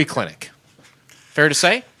to the free clinic. Fair to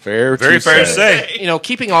say? Very fair to say. You know,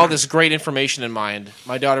 keeping all this great information in mind,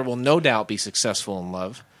 my daughter will no doubt be successful in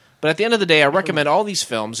love. But at the end of the day, I recommend all these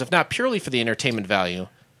films, if not purely for the entertainment value,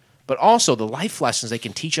 but also the life lessons they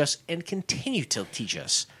can teach us and continue to teach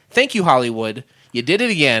us. Thank you, Hollywood. You did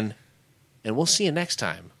it again, and we'll see you next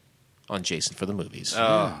time on Jason for the Movies.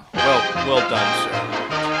 Well done, sir.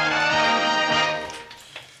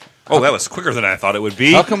 Oh, that was quicker than I thought it would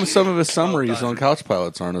be. How come some of his summaries on Couch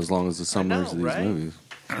Pilots aren't as long as the summaries of these right? movies?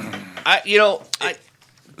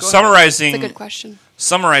 Summarizing. That's a good question.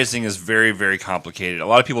 Summarizing is very, very complicated. A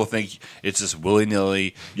lot of people think it's just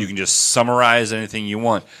willy-nilly. You can just summarize anything you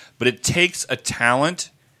want. But it takes a talent.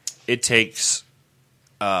 It takes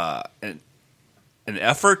an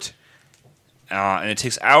effort. And it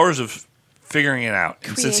takes hours of figuring it out.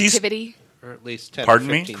 And since he's Creativity. Or at least 10 Pardon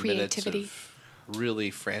or me? 15 minutes Creativity. of really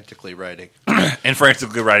frantically writing. and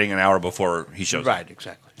frantically writing an hour before he shows up. Right,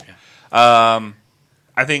 exactly. Yeah.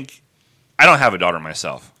 I think I don't have a daughter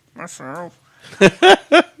myself.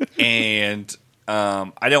 And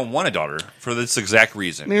I don't want a daughter for this exact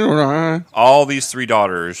reason. All these three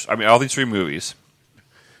movies.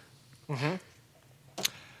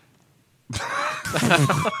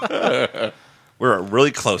 We're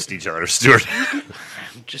really close to each other, Stuart.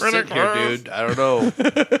 Just sitting here, dude. I don't know.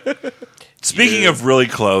 Speaking of really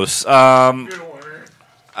close, we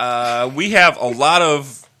have a lot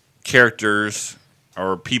of characters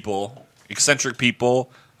or people, eccentric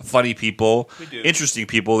people, funny people, interesting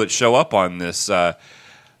people that show up on this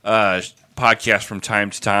podcast from time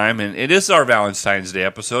to time. And it is our Valentine's Day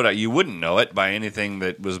episode. You wouldn't know it by anything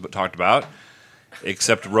that was talked about,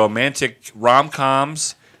 except romantic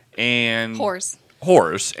rom-coms and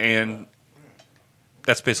whores. And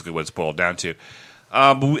that's basically what it's boiled down to.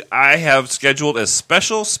 I have scheduled a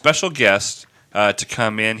special guest to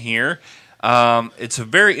come in here. It's a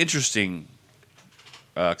very interesting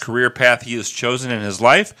career path he has chosen in his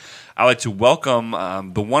life. I'd like to welcome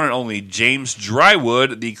the one and only James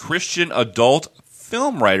Drywood, the Christian adult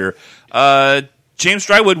film writer. James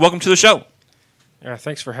Drywood, welcome to the show. Yeah,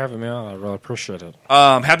 thanks for having me on. I really appreciate it.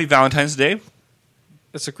 Happy Valentine's Day.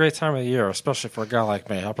 It's a great time of the year, especially for a guy like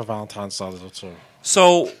me. Happy Valentine's Day too.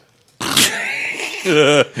 So,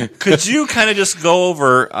 could you kind of just go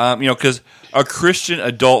over, because a Christian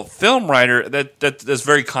adult film writer, that's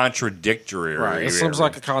very contradictory. Right. It seems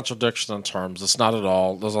like a contradiction in terms. It's not at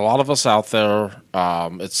all. There's a lot of us out there.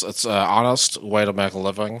 It's an honest way to make a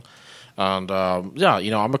living. And yeah,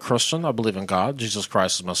 I'm a Christian. I believe in God. Jesus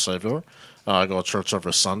Christ is my Savior. I go to church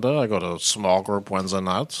every Sunday. I go to small group Wednesday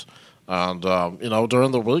nights. And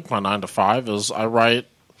during the week, my 9 to 5 is I write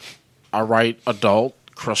adult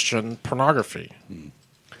Christian pornography.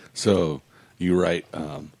 So you write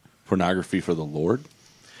pornography for the Lord?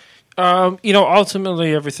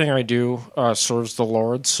 Ultimately everything I do serves the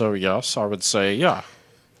Lord. So yes, I would say yeah.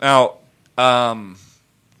 Now,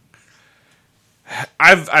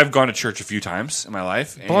 I've gone to church a few times in my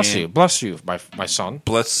life. Bless you, my son.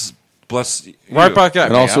 Bless you. Right back at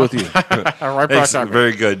And me, also huh? with you. Right Thanks, back at me.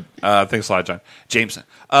 very good. Thanks a lot, John. Jameson.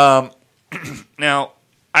 Now,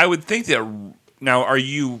 I would think that now, are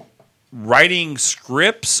you writing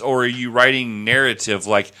scripts or are you writing narrative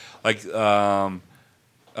like 50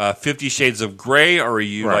 Shades of Grey, or are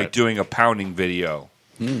you like doing a pounding video?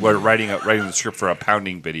 We're writing the script for a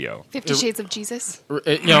pounding video. 50 Shades of Jesus.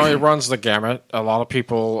 It runs the gamut. A lot of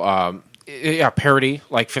people, parody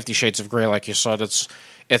like 50 Shades of Grey, like you said.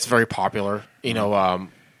 It's very popular.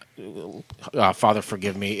 Father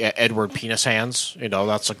Forgive Me, Edward Penis Hands.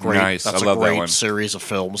 That's a great, Nice. that's I a love that great one. series of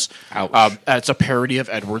films. Ouch. It's a parody of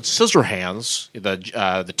Edward Scissorhands,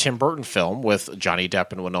 the Tim Burton film with Johnny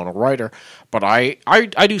Depp and Winona Ryder. But I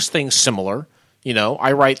do things similar.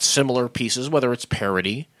 I write similar pieces, whether it's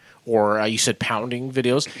parody or you said pounding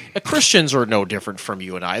videos. Christians are no different from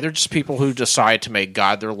you and I. They're just people who decide to make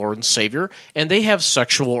God their Lord and Savior, and they have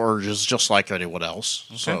sexual urges just like anyone else.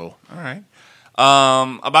 So, all right.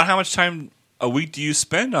 About how much time a week do you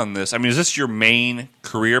spend on this? I mean, is this your main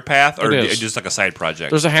career path, or It is. just like a side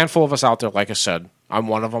project? there's a handful of us out there, like I said. I'm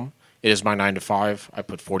one of them. It is my 9 to 5. I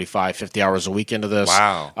put 45, 50 hours a week into this.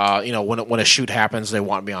 Wow. When a shoot happens, they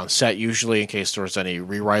want me on set usually in case there's any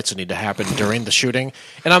rewrites that need to happen during the shooting.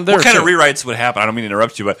 And I'm there. What kind of too. rewrites would happen? I don't mean to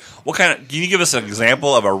interrupt you, but can you give us an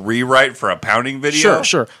example of a rewrite for a pounding video?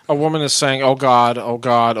 Sure. A woman is saying, "Oh God, oh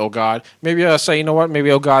God, oh God." Maybe I say, "You know what? Maybe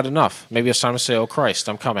oh God, enough. Maybe it's time to say, oh Christ,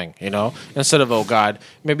 I'm coming." Instead of oh God,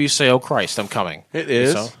 maybe you say, "Oh Christ, I'm coming." It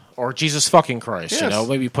is. Or Jesus fucking Christ. Yes.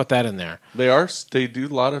 Maybe you put that in there. They do a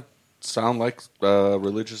lot of sound like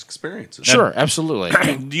religious experiences. Sure, absolutely.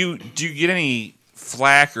 Do you get any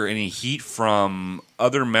flack or any heat from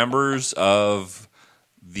other members of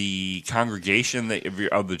the congregation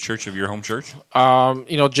of the church of your home church?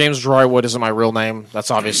 James Drywood isn't my real name. That's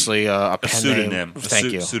obviously a pen pseudonym. name.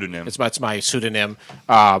 Thank you. Pseudonym. It's my pseudonym.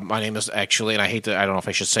 My name is actually, and I don't know if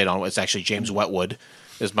I should say it on. It's actually James Wetwood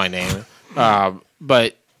is my name.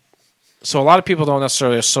 But so a lot of people don't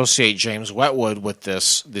necessarily associate James Wetwood with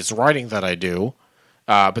this writing that I do.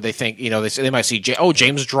 But they think, they might see,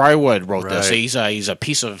 James Drywood wrote this. He's a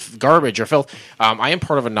piece of garbage or filth. I am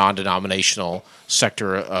part of a non-denominational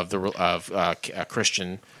sector of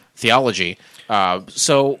Christian theology.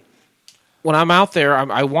 So when I'm out there,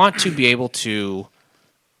 I want to be able to,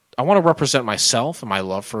 I want to represent myself and my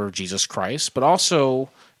love for Jesus Christ, but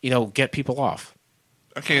also, get people off.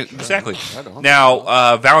 Okay, exactly.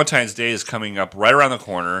 Now, Valentine's Day is coming up right around the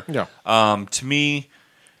corner. Yeah. To me,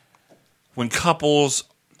 when couples,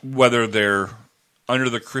 whether they're under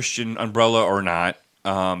the Christian umbrella or not,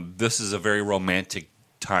 this is a very romantic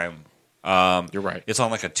time. You're right. It's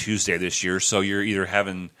on like a Tuesday this year, so you're either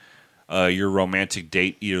having your romantic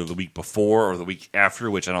date either the week before or the week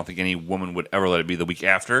after, which I don't think any woman would ever let it be the week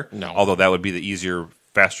after. No. Although that would be the easier,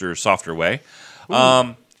 faster, softer way.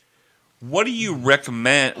 What do you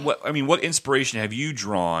recommend? What inspiration have you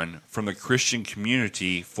drawn from the Christian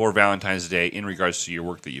community for Valentine's Day in regards to your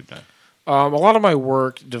work that you've done? A lot of my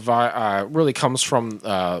work really comes from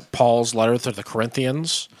Paul's letter to the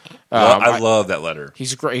Corinthians. I love that letter.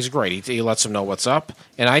 He's great. He lets them know what's up.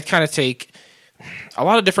 And I kind of take a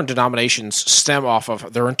lot of different denominations stem off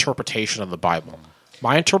of their interpretation of the Bible.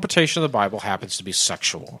 My interpretation of the Bible happens to be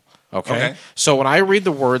sexual. Okay? So when I read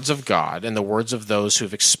the words of God and the words of those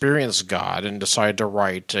who've experienced God and decide to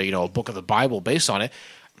write a book of the Bible based on it,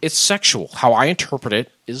 it's sexual. How I interpret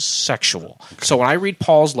it is sexual. Okay. So when I read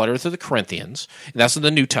Paul's letter to the Corinthians, and that's in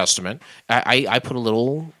the New Testament, I put a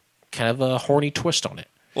little kind of a horny twist on it.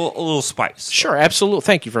 Well, a little spice. Sure, absolutely.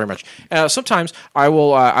 Thank you very much. Sometimes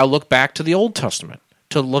I'll look back to the Old Testament,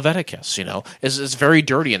 to Leviticus. It's very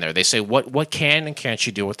dirty in there. They say what can and can't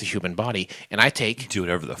you do with the human body, and I take do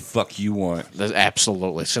whatever the fuck you want.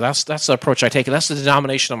 Absolutely. So that's the approach I take, and that's the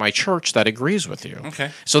denomination of my church that agrees with you.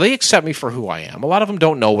 Okay. So they accept me for who I am. A lot of them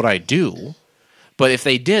don't know what I do, but if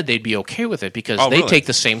they did, they'd be okay with it because they take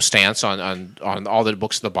the same stance on all the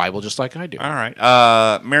books of the Bible, just like I do. All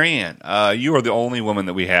right, Marianne, you are the only woman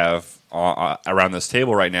that we have around this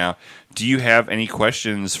table right now. Do you have any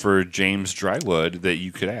questions for James Drywood that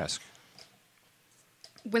you could ask?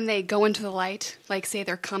 When they go into the light, like say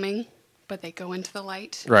they're coming, but they go into the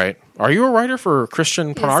light. Right. Are you a writer for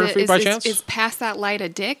Christian pornography by chance? Is past that light a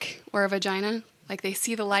dick or a vagina? Like they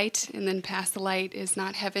see the light, and then past the light is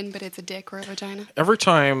not heaven, but it's a dick or a vagina? Every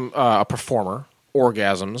time a performer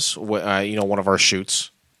orgasms, one of our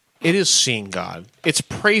shoots, it is seeing God. It's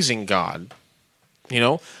praising God.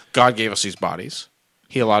 God gave us these bodies.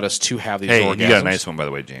 He allowed us to have these orgasms. You got a nice one, by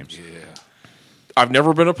the way, James. Yeah. I've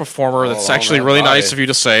never been a performer. That's actually really nice of you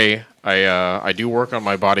to say. I do work on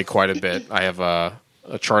my body quite a bit. I have a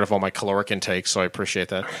chart of all my caloric intake, so I appreciate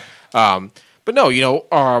that. But no,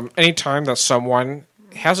 anytime that someone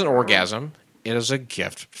has an orgasm, it is a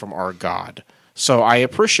gift from our God. So I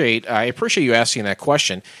appreciate you asking that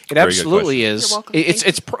question. It Very absolutely good is. You're welcome.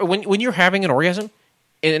 It's when you're having an orgasm,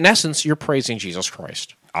 in essence, you're praising Jesus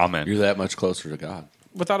Christ, Amen. You're that much closer to God.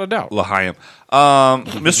 without a doubt. L'chaim.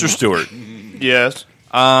 Mr. Stewart, Yes.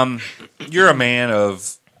 you're a man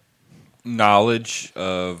of knowledge,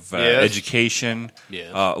 of Yes. education,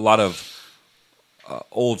 Yes. a lot of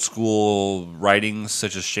old school writings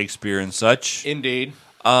such as Shakespeare and such. Indeed.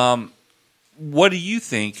 What do you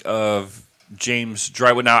think of James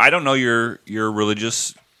Drywood? Now, I don't know your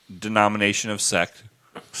religious denomination of sect.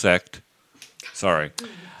 Sorry.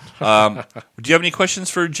 Do you have any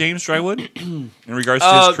questions for James Drywood in regards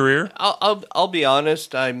to his career? I'll be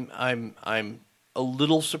honest. I'm a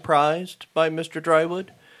little surprised by Mr. Drywood.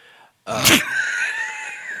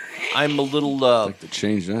 I'm a little To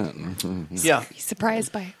change that. yeah. He's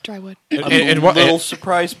surprised by Drywood. I'm And a what- little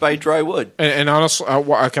surprised by Drywood. And honestly,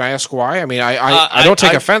 can I ask why? I mean, I don't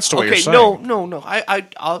take offense to what you're saying. No.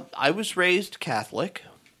 I was raised Catholic.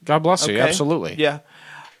 God bless you. Okay? Absolutely. Yeah.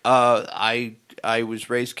 I was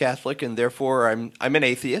raised Catholic, and therefore I'm an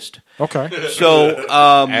atheist. Okay. So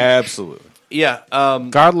Absolutely. yeah.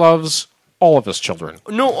 God loves all of his children.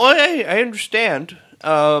 No, I understand.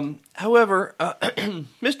 However,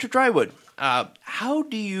 Mr. Drywood, how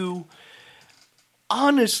do you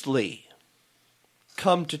honestly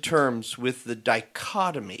come to terms with the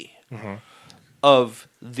dichotomy of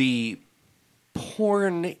the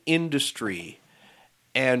porn industry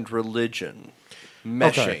and religion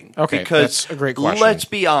meshing? Okay, because that's a great question. let's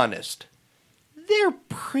be honest, they're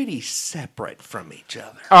pretty separate from each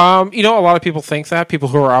other. A lot of people think that. People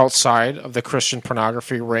who are outside of the Christian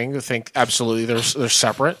pornography ring think absolutely they're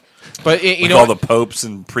separate. But All the popes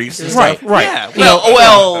and priests and right, stuff? right. Yeah.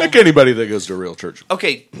 Well, Like anybody that goes to real church.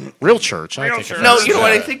 okay. Real church. I think No, offense you to know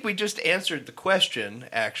what? I that. think we just answered the question,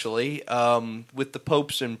 actually, with the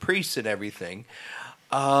popes and priests and everything.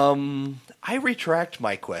 I retract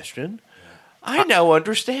my question. I now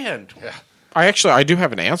understand. I do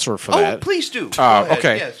have an answer for that. Oh, please do. Go ahead.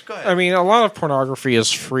 Okay. Yes, go ahead. I mean, a lot of pornography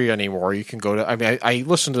is free anymore. You can go to. I mean, I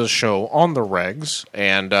listen to the show on the regs,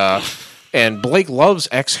 and Blake loves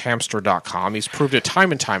xhamster.com. He's proved it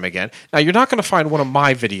time and time again. Now, you're not going to find one of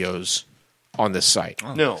my videos on this site.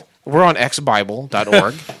 no. We're on xbible.org.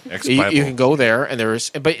 Xbible. You can go there, and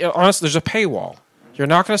but honestly, there's a paywall. You're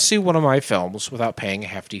not going to see one of my films without paying a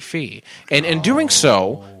hefty fee, and in doing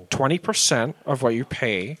so, 20% of what you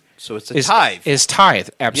pay. So it's a tithe. Is tithe,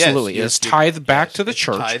 absolutely. Yes, Is tithe back yes, to the it's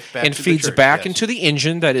church tithe back and to the feeds church, back yes. into the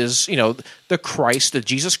engine that is, the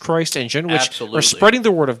Jesus Christ engine, which Absolutely. we're spreading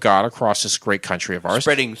the word of God across this great country of ours.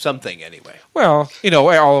 Spreading something, anyway. Well,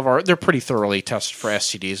 they're pretty thoroughly tested for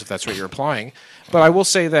STDs if that's what you're applying. But I will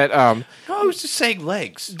say that No, I was just saying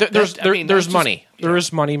legs. there's money. There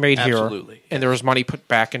is money made Absolutely, here, and there is money put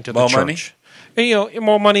back into the More church. money? And,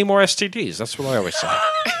 more money, more STDs. That's what I always say.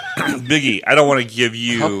 Biggie, I don't want to give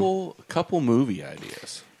you... Couple movie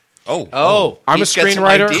ideas. Oh, I'm he's a got some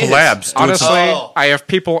screenwriter. ideas. Collabs. Honestly, Oh. I have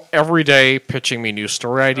people every day pitching me new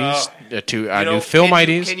story ideas, new film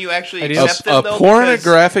ideas. Can you actually ideas. accept them, A though?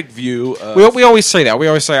 pornographic view of We always say that. We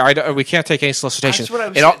always say we can't take any solicitations. That's what I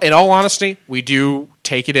was In all, saying. in all honesty, we do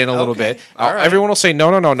take it in a little Okay. bit. All right. Everyone will say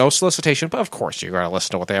no solicitation, but of course you're going to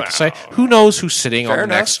listen to what they have to say. Who knows who's sitting on Fair the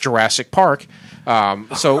enough. next Jurassic Park?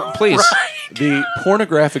 So please, the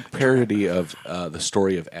pornographic parody of the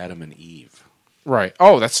story of Adam and Eve. right?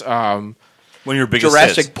 Oh, that's One of your biggest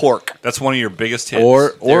Jurassic hits. Pork. That's one of your biggest hits.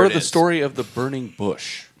 Or There it the is. story of the burning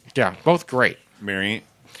bush. yeah, both great. Mary.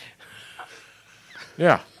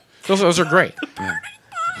 Yeah, those are great.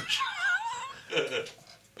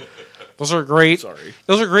 Those are great. Sorry.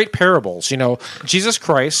 Those are great parables. Jesus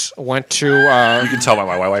Christ went to. You can tell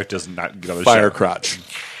my wife does not get on the Fire show. crotch.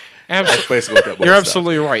 Absolutely. Basically what that boils You're down.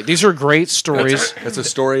 absolutely right. These are great stories. It's a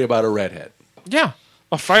story about a redhead. Yeah,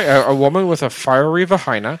 a woman with a fiery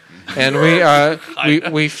vagina, and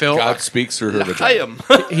we feel God speaks through her I vagina. am.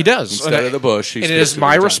 he does. Instead of the bush, he and it speaks is through my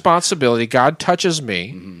the vagina. responsibility. God touches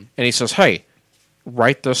me, and He says, "Hey,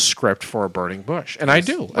 write the script for a burning bush, and I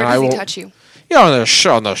do. Where and I does he will, touch you?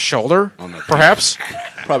 on the shoulder, perhaps.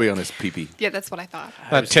 Probably on his pee-pee. Yeah, that's what I thought.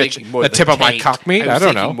 The tip of my cock meat. I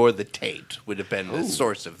don't know. More the taint would have been the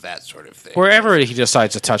source of that sort of thing. Wherever he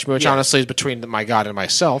decides to touch me, which Yes. honestly is between my God and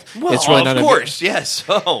myself. Well, it's really of none course, yes.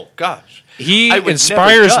 Oh gosh, He I would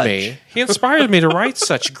inspires never me. judge. He inspires me to write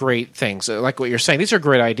such great things, like what you're saying. These are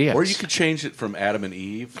great ideas. Or you could change it from Adam and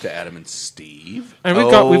Eve to Adam and Steve. And we've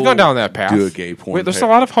gone down that path. Do a gay porn There's pair.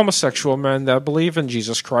 a lot of homosexual men that believe in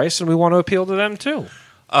Jesus Christ, and we want to appeal to them too.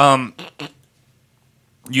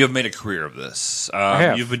 You have made a career of this.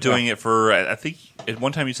 have, You've been doing it for, I think, at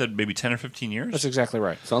one time you said maybe 10 or 15 years? That's exactly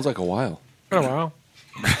right. Sounds like a while. Been a while.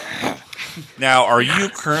 Now, are you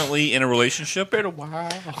currently in a relationship? Been a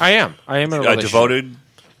while. I am in a relationship. Devoted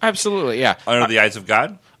Absolutely, yeah. under the eyes of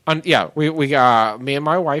God? We me and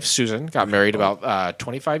my wife Susan got married about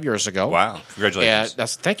 25 years ago. Wow! Congratulations. Yeah,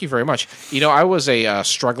 thank you very much. You know, I was a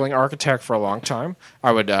struggling architect for a long time.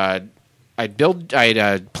 I would I'd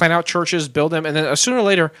plan out churches, build them, and then sooner or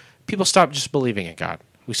later, people stopped just believing in God.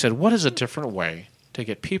 We said, what is a different way to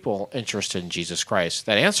get people interested in Jesus Christ?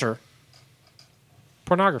 That answer: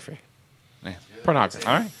 pornography. Yeah. Pornography.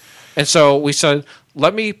 All right. And so we said,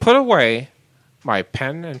 let me put away my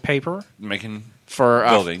pen and paper Making for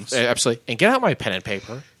buildings. absolutely, and get out my pen and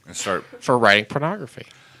paper and start. for writing pornography.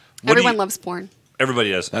 Everyone loves porn.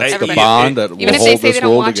 Everybody does. That's the Everybody. bond that will Even if they hold say this they don't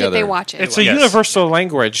world watch together. it, they watch it. It's a Yes. universal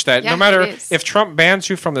language that Yeah, no matter it is. if Trump bans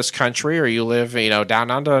you from this country or you live,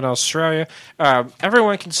 down under in Australia,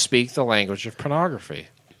 everyone can speak the language of pornography.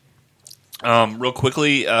 Real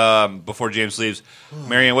quickly, before James leaves,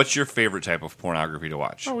 Marianne, what's your favorite type of pornography to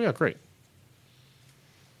watch? Oh yeah, great.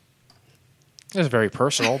 It's very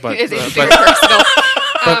personal, but It is very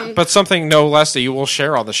personal. but something no less that you will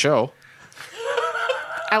share on the show.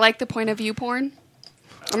 I like the point of view porn.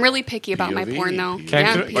 I'm really picky about my POV. porn, though.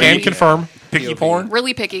 Can POV. confirm. Picky porn?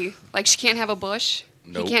 Really picky. Like, she can't have a bush.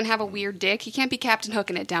 Nope. He can't have a weird dick. He can't be Captain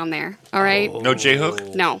Hooking it down there. All right? No J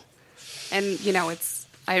Hook? No. And,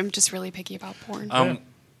 I'm just really picky about porn.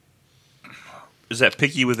 Is that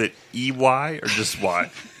picky with an EY or just Y?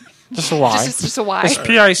 Just a Y. just a why. It's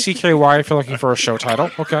PICKY if you're looking for a show title.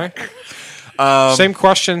 Okay. Same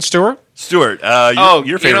question, Stuart. Stuart,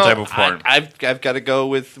 your favorite type of porn? I've got to go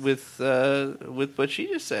with what she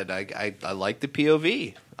just said. I like the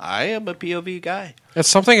POV. I am a POV guy. It's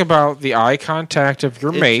something about the eye contact of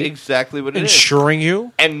your It's mate exactly what it is. ensuring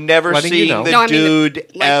you. And never letting you seeing know. the No, I mean, dude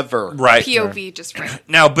like, ever. Right. POV just right.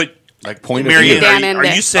 Now, but Like point of Marianne, view. Dan are and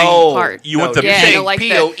you Dick. saying part. you want the Yeah, saying no, like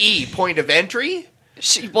POE, point of entry?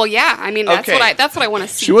 Well, yeah. I mean, that's Okay. what I want to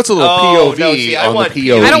see. She wants a little Oh, POV no, see, I on the want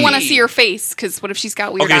POV. I don't want to see her face because what if she's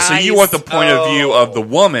got weird Okay, eyes? so you want the point of view of the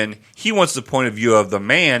woman. He wants the point of view of the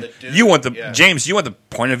man. You want the James. You want the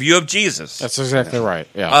point of view of Jesus. That's exactly right.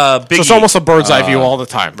 Yeah. Uh, so it's Biggie. almost a bird's eye view all the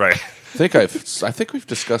time. right. I think we've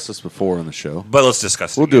discussed this before on the show. But let's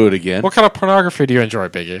discuss We'll it. do it again. What kind of pornography do you enjoy,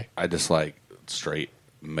 Biggie? I just like straight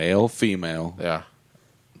male, female, Yeah.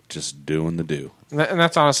 just doing the do. And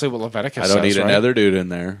that's honestly what Leviticus I says, don't need right? another dude in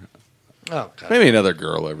there. Oh, God. Maybe another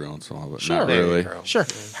girl every once in a while, but Sure. not really. Sure.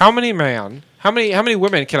 How many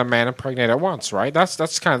women can a man impregnate at once? Right.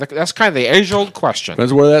 That's kind of the age old question.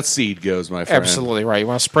 Depends where that seed goes, my friend. Absolutely right. You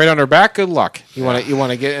want to spray it on her back? Good luck. You want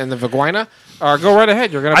to get in the vagina? Go right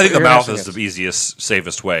ahead. You're gonna. I think the you're gonna mouth have is to the easiest,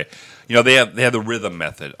 safest way. You know, they have the rhythm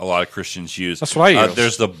method. A lot of Christians use. That's what I use.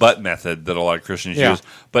 There's the butt method that a lot of Christians Yeah. use.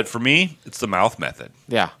 But for me, it's the mouth method.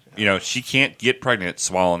 Yeah. You know, she can't get pregnant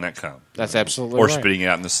swallowing that cum That's absolutely or right. spitting it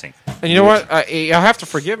out in the sink. And you know what? You'll have to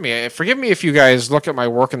forgive me. Forgive me if you guys look at my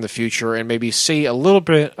work in the future and maybe see a little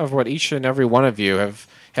bit of what each and every one of you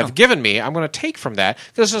have given me. I'm going to take from that.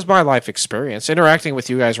 This is my life experience. Interacting with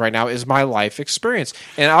you guys right now is my life experience.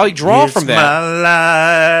 And I'll draw from that.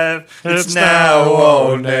 My life. It's now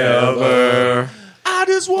or never. I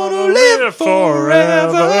just want to live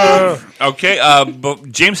forever. Okay,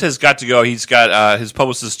 but James has got to go. He's got his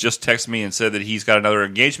publicist just texted me and said that he's got another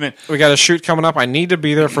engagement. We got a shoot coming up. I need to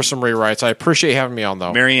be there for some rewrites. I appreciate having me on,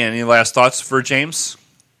 though. Marianne, any last thoughts for James?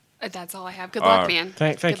 That's all I have. Good luck, man.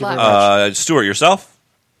 Thank Good you luck. very much. Stuart, yourself?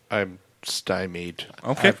 I'm stymied.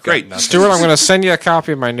 Okay, I've got great. nothing. Stuart, I'm going to send you a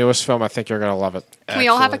copy of my newest film. I think you're going to love it. Can we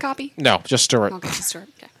all have a copy? No, just Stuart. Okay, just Stuart.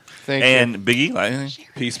 Okay. Thank you. And Biggie, anything?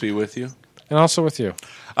 Peace be with you. And also with you.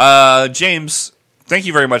 James, thank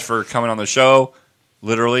you very much for coming on the show.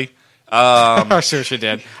 Literally, I see what you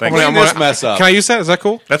did. Thank I'm you. gonna- Clean this mess up. Can I use that? Is that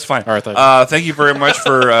cool? that's fine. All right, thank you. Thank you very much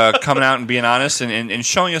for coming out and being honest and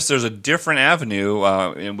showing us there's a different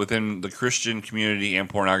avenue within the Christian community and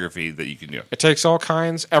pornography that you can do. It takes all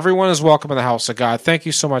kinds. Everyone is welcome in the house of God. Thank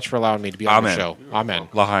you so much for allowing me to be on Amen. the show. Amen.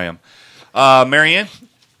 L'chaim. Marianne,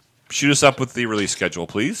 shoot us up with the release schedule,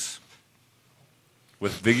 please.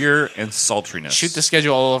 With vigor and sultriness. Shoot the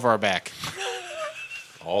schedule all over our back.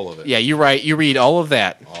 All of it. Yeah, you write. You read all of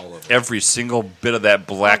that. All of it. Every single bit of that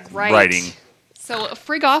black All right. writing. So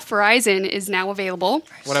Frig Off Verizon is now available.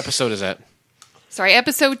 What episode is that? Sorry,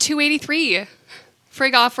 episode 283.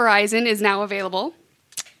 Frig Off Verizon is now available.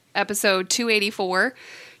 Episode 284.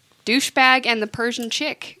 Douchebag and the Persian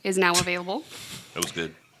Chick is now available. That was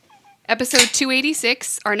good. Episode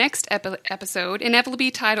 286, our next episode,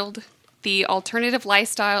 inevitably titled The Alternative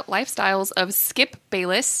Lifestyles of Skip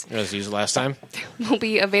Bayless, You guys used it last time. will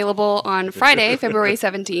be available on Friday, February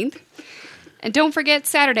 17th. And don't forget,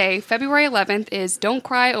 Saturday, February 11th, is Don't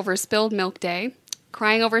Cry Over Spilled Milk Day.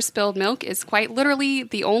 Crying over spilled milk is quite literally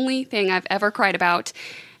the only thing I've ever cried about,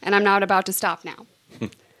 and I'm not about to stop now.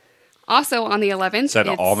 Also on the 11th, Is that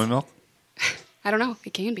it's- almond milk? I don't know.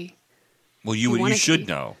 It can be. Well, You want you it to should be.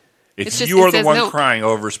 know. It's If just- you it are the says one milk. crying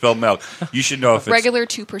over spilled milk, you should know if it's Regular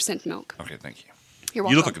 2% milk. Okay, thank you. You're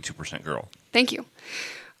You welcome. look like a 2% girl. Thank you.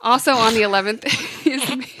 Also on the 11th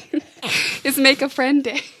is Make a Friend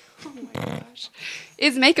Day. Oh my gosh.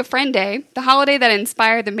 Is Make a Friend Day, the holiday that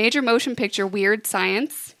inspired the major motion picture Weird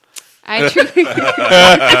Science. I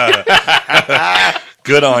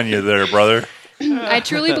Good on you there, brother.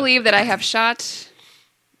 truly believe that I have shot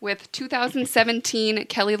with 2017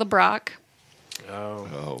 Kelly LeBrock.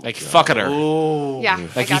 Like fucking her. Yeah, I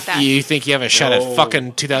Like got that. you think you have a shot at fucking I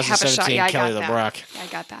have a 2017 shot. Yeah, I Kelly got LeBrock? that. Yeah, I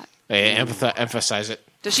got that. Hey, emphasize it.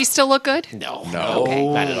 Does she still look good? No, Okay.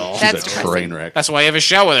 not at all. That's She's a depressing. train wreck. That's why I have a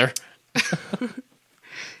show with her.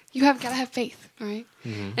 You have gotta have faith, all right?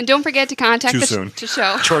 And don't forget to contact Too the soon.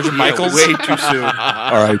 show. Georgia Michaels. Way too soon.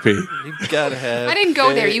 R.I.P. You gotta have. I didn't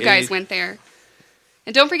go there. You guys faith. went there.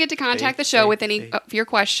 And don't forget to contact the show with any of your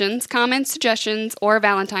questions, comments, suggestions, or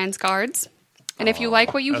Valentine's cards. And if you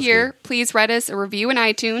like what you hear, please write us a review in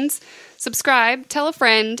iTunes, subscribe, tell a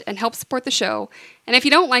friend, and help support the show. And if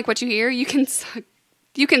you don't like what you hear, you can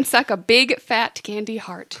suck a big fat candy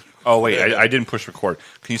heart. Oh, wait, I didn't push record.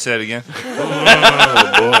 Can you say that again?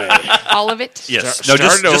 All of it. Yes. Start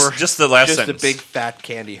it over. Just the last Just the sentence. big fat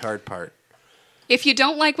candy hard part. If you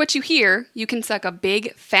don't like what you hear, you can suck a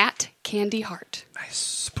big fat candy heart.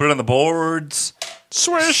 Nice. Put it on the boards.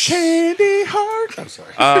 Swish. Candy heart. I'm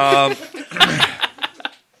sorry.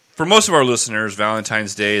 For most of our listeners,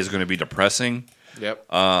 Valentine's Day is going to be depressing. Yep.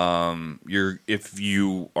 If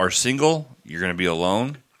you are single, you're going to be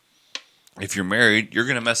alone. If you're married, you're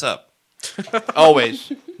going to mess up.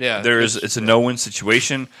 Always. Yeah. It's a no-win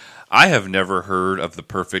situation. I have never heard of the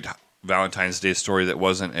perfect Valentine's Day story that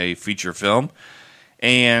wasn't a feature film.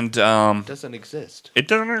 And doesn't exist. it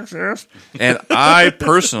doesn't exist. And I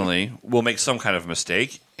personally will make some kind of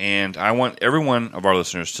mistake. And I want every one of our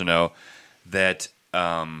listeners to know that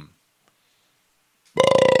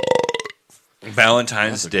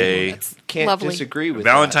Valentine's Day Can't Lovely. disagree with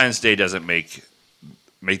Valentine's Day doesn't make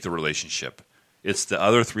the relationship. It's the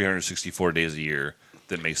other 364 days a year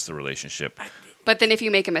that makes the relationship. But then if you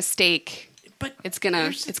make a mistake, But it's gonna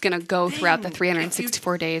here's the it's gonna go throughout the thing.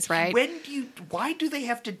 364 days, right? Why do they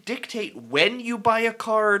have to dictate when you buy a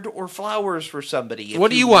card or flowers for somebody? If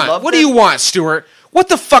What do you want? love What do you them- want, Stuart? What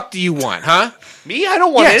the fuck do you want, huh? Me? I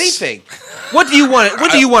don't want Yes. anything. What do you want?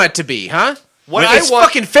 What do you want it to be, huh? What It's I want-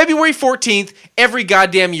 fucking February 14th every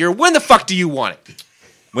goddamn year. When the fuck do you want it?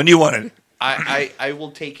 When do you want it? I will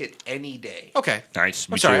take it any day. Okay. Nice.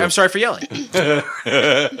 I'm sorry. I'm sorry for yelling.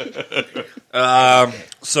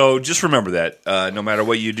 So just remember that no matter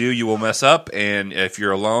what you do, you will mess up. And if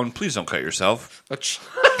you're alone, please don't cut yourself.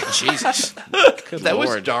 Jesus. That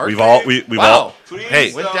was dark. We've all Wow.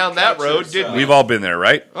 hey, Went down that road, didn't we? we've all been there,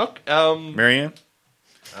 right? Okay, Marianne?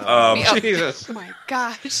 Jesus. Oh my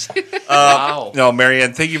gosh. wow. No,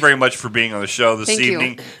 Marianne, thank you very much for being on the show this Thank you.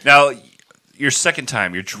 evening. Now, your second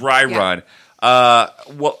time, your dry Yeah. run.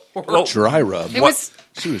 What Dry rub. It was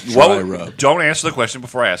She was dry rub. Don't answer the question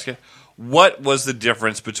before I ask it. What was the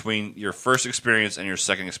difference between your first experience and your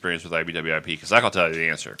second experience with IBWIP? Because I can tell you the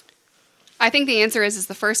answer. I think the answer is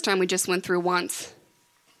the first time we just went through once.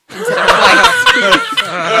 Instead of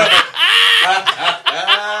twice.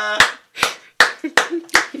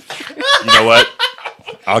 You know what?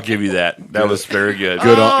 I'll give you that. That was very good.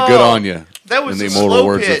 Good on you. That was in the a immortal slow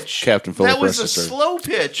words pitch. of Captain Philip That was a Ressler. slow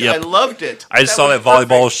pitch. Yep. I loved it. I just saw was that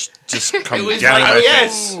volleyball perfect. just It come was down like, in my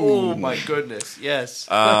yes. Oh my goodness. Yes.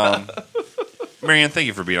 Marianne, thank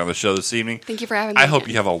you for being on the show this evening. Thank you for having me. I hope again.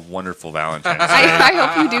 you have a wonderful Valentine's Day. I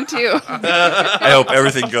hope you do too. I hope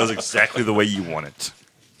everything goes exactly the way you want it.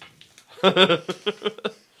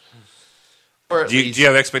 Or at Do you least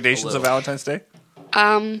have expectations a of little. Valentine's Day?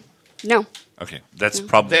 No. Okay, that's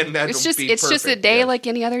probably. Then that'll It's just be it's just a perfect, day yes. like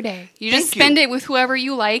any other day. You just Thank you. spend it with whoever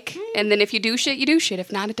you like, and then if you do shit, you do shit.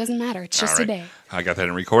 If not, it doesn't matter. It's just All a right. day. I got that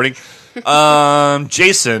in recording.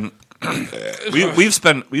 Jason, we've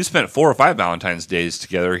spent 4 or 5 Valentine's days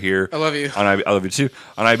together here. I love you. I love you too.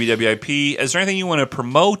 On IBWIP, is there anything you want to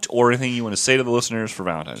promote or anything you want to say to the listeners for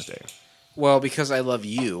Valentine's Day? Well, because I love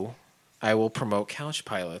you, I will promote Couch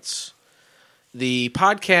Pilots, the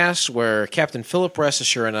podcast where Captain Philip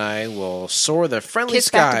Ressisher and I will soar the friendly Kiss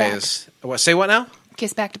back to back. skies. What? Say what now?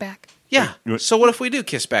 Kiss back to back. Yeah. So what if we do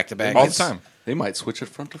kiss back to back? All the time. They might switch it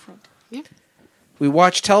front to front. We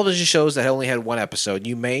watch television shows that only had one episode.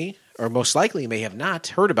 You may, or most likely, may have not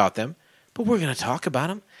heard about them, but we're going to talk about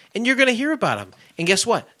them, and you're going to hear about them. And guess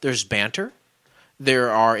what? There's banter,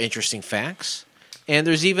 there are interesting facts, and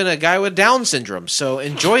there's even a guy with Down syndrome. So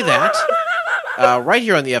enjoy that right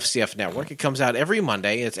here on the FCF Network. It comes out every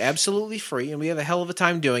Monday. It's absolutely free, and we have a hell of a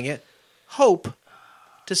time doing it. Hope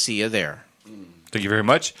to see you there. Thank you very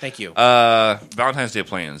much. Thank you. Valentine's Day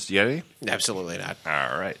plans. Do you have any? Absolutely not.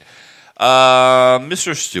 All right.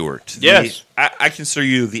 Mr. Stewart. Yes. I consider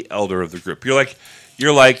you the elder of the group. You're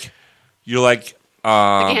like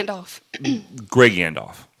Gandalf. Greg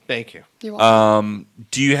Gandalf. Thank you. You're welcome.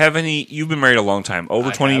 Do you have any? You've been married a long time,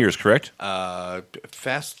 over 20 years, correct?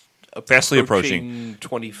 Fastly approaching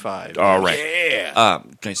 25. All right. Yeah.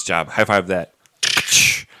 Nice job. High five that.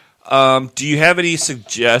 Do you have any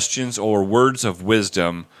suggestions or words of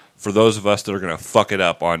wisdom for those of us that are going to fuck it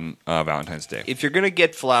up on Valentine's Day? If you're going to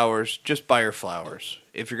get flowers, just buy her flowers.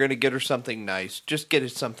 If you're going to get her something nice, just get her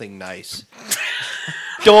something nice.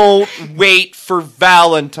 Don't wait for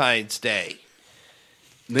Valentine's Day.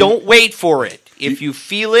 Don't wait for it. If you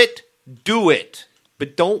feel it, do it.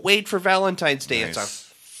 But don't wait for Valentine's Day. Nice. It's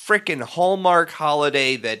a freaking Hallmark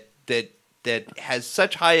holiday that has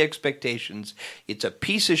such high expectations. It's a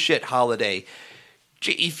piece of shit holiday.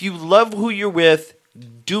 If you love who you're with,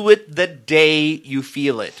 do it the day you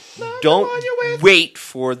feel it. Don't wait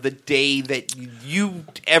for the day that you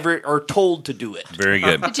ever are told to do it. Very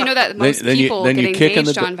good. Did you know that most then you- people then get you kick in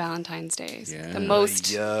the engaged do- on Valentine's Days? The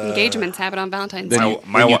most engagements happen on Valentine's Then Day. you,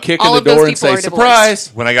 My then you wa- kick All in of the those door and people say, are divorced.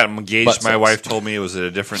 surprise! When I got engaged, Butt my sex. wife told me it was at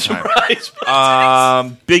a different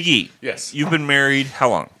time. Big E. Yes. You've been married how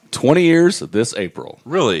long? 20 years this April.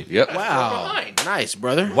 Really? Yep. Wow. Nice,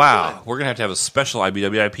 brother. Wow. We're going to have a special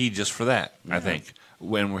IBWIP just for that, I think,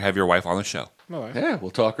 when we have your wife on the show. Yeah,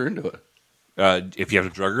 we'll talk her into it. If you have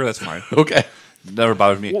to drug her, that's fine. Okay. Never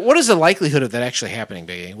bothered me. What is the likelihood of that actually happening,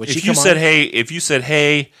 Biggie? Would she If you come said, on?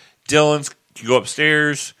 hey, Dylan's, can you go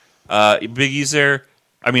upstairs? Big E's there.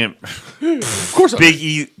 I mean, Of course.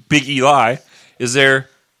 Big Eli is there.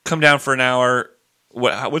 Come down for an hour.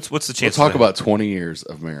 What's the We'll chance? talk of that? about 20 years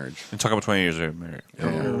of marriage. And talk about 20 years of marriage.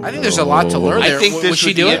 I think there's a lot to learn there. I think Would this she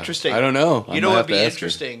would do be it? interesting. I don't know. You know what would be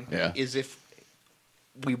interesting Yeah. is if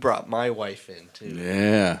we brought my wife in too.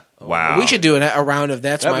 Yeah. Wow. We should do a round of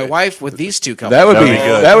That's That'd My be- Wife with these two couples. That would That'd be be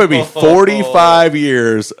good. That would be 45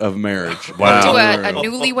 years of marriage. Do Wow. a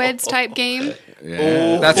newlyweds type game.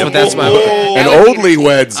 Yeah. That's what That's My An That would be oldly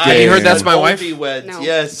weds game. Have you heard That's My Wife? Weds. No.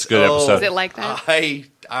 Yes. It's a good episode. Is it like that?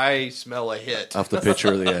 I smell a hit. Off the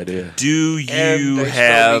picture of the idea. Do And you they smell me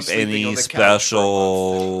have sleeping any on the couch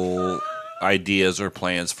special ideas or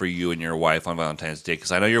plans for you and your wife on Valentine's Day?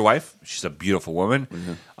 Because I know your wife; she's a beautiful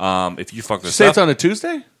woman. If you fuck this Say up, it's on a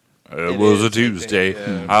Tuesday? it was a Tuesday.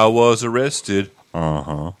 I was arrested.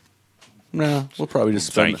 No, we'll probably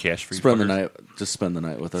just Johnny spend, Cash for you spend the fuckers. night. Just spend the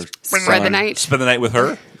night with our Spread the son. night. Spend the night with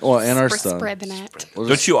her. Well, and our Or son. spread the net. We'll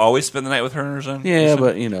Don't just- you always spend the night with her and her son? Your Yeah, son?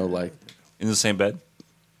 but like, in the same bed,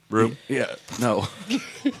 room. yeah, no.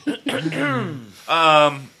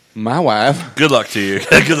 My wife. Good luck to you.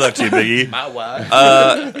 Good luck to you, Biggie. My wife.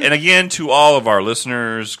 And again, to all of our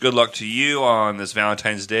listeners, good luck to you on this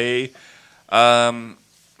Valentine's Day.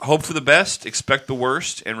 Hope for the best, expect the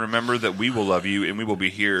worst, and remember that we will love you, and we will be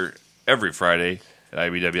here every Friday at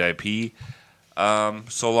IBWIP.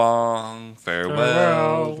 So long,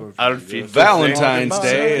 farewell. Valentine's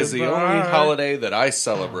Day is the only holiday that I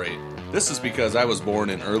celebrate. This is because I was born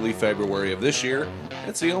in early February of this year.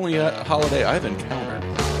 It's the only holiday I've encountered.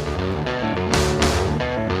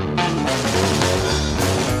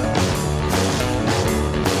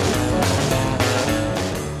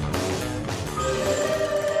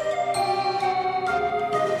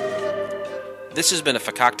 This has been a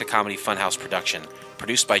Fakakta Comedy Funhouse production,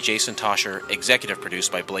 produced by Jason Tosher, executive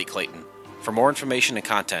produced by Blake Clayton. For more information and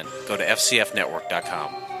content, go to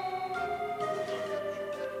fcfnetwork.com.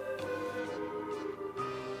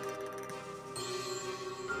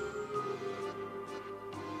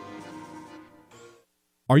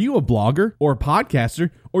 Are you a blogger or a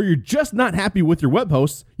podcaster or you're just not happy with your web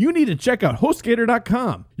hosts, you need to check out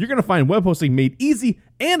HostGator.com. You're going to find web hosting made easy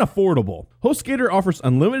and affordable. HostGator offers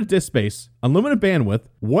unlimited disk space, unlimited bandwidth,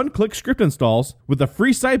 one-click script installs with a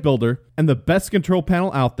free site builder, and the best control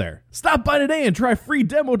panel out there. Stop by today and try a free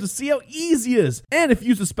demo to see how easy it is. And if you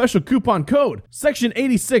use a special coupon code, Section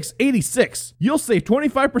 8686, you'll save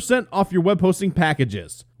 25% off your web hosting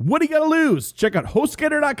packages. What do you got to lose? Check out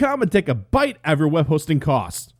HostGator.com and take a bite out of your web hosting costs.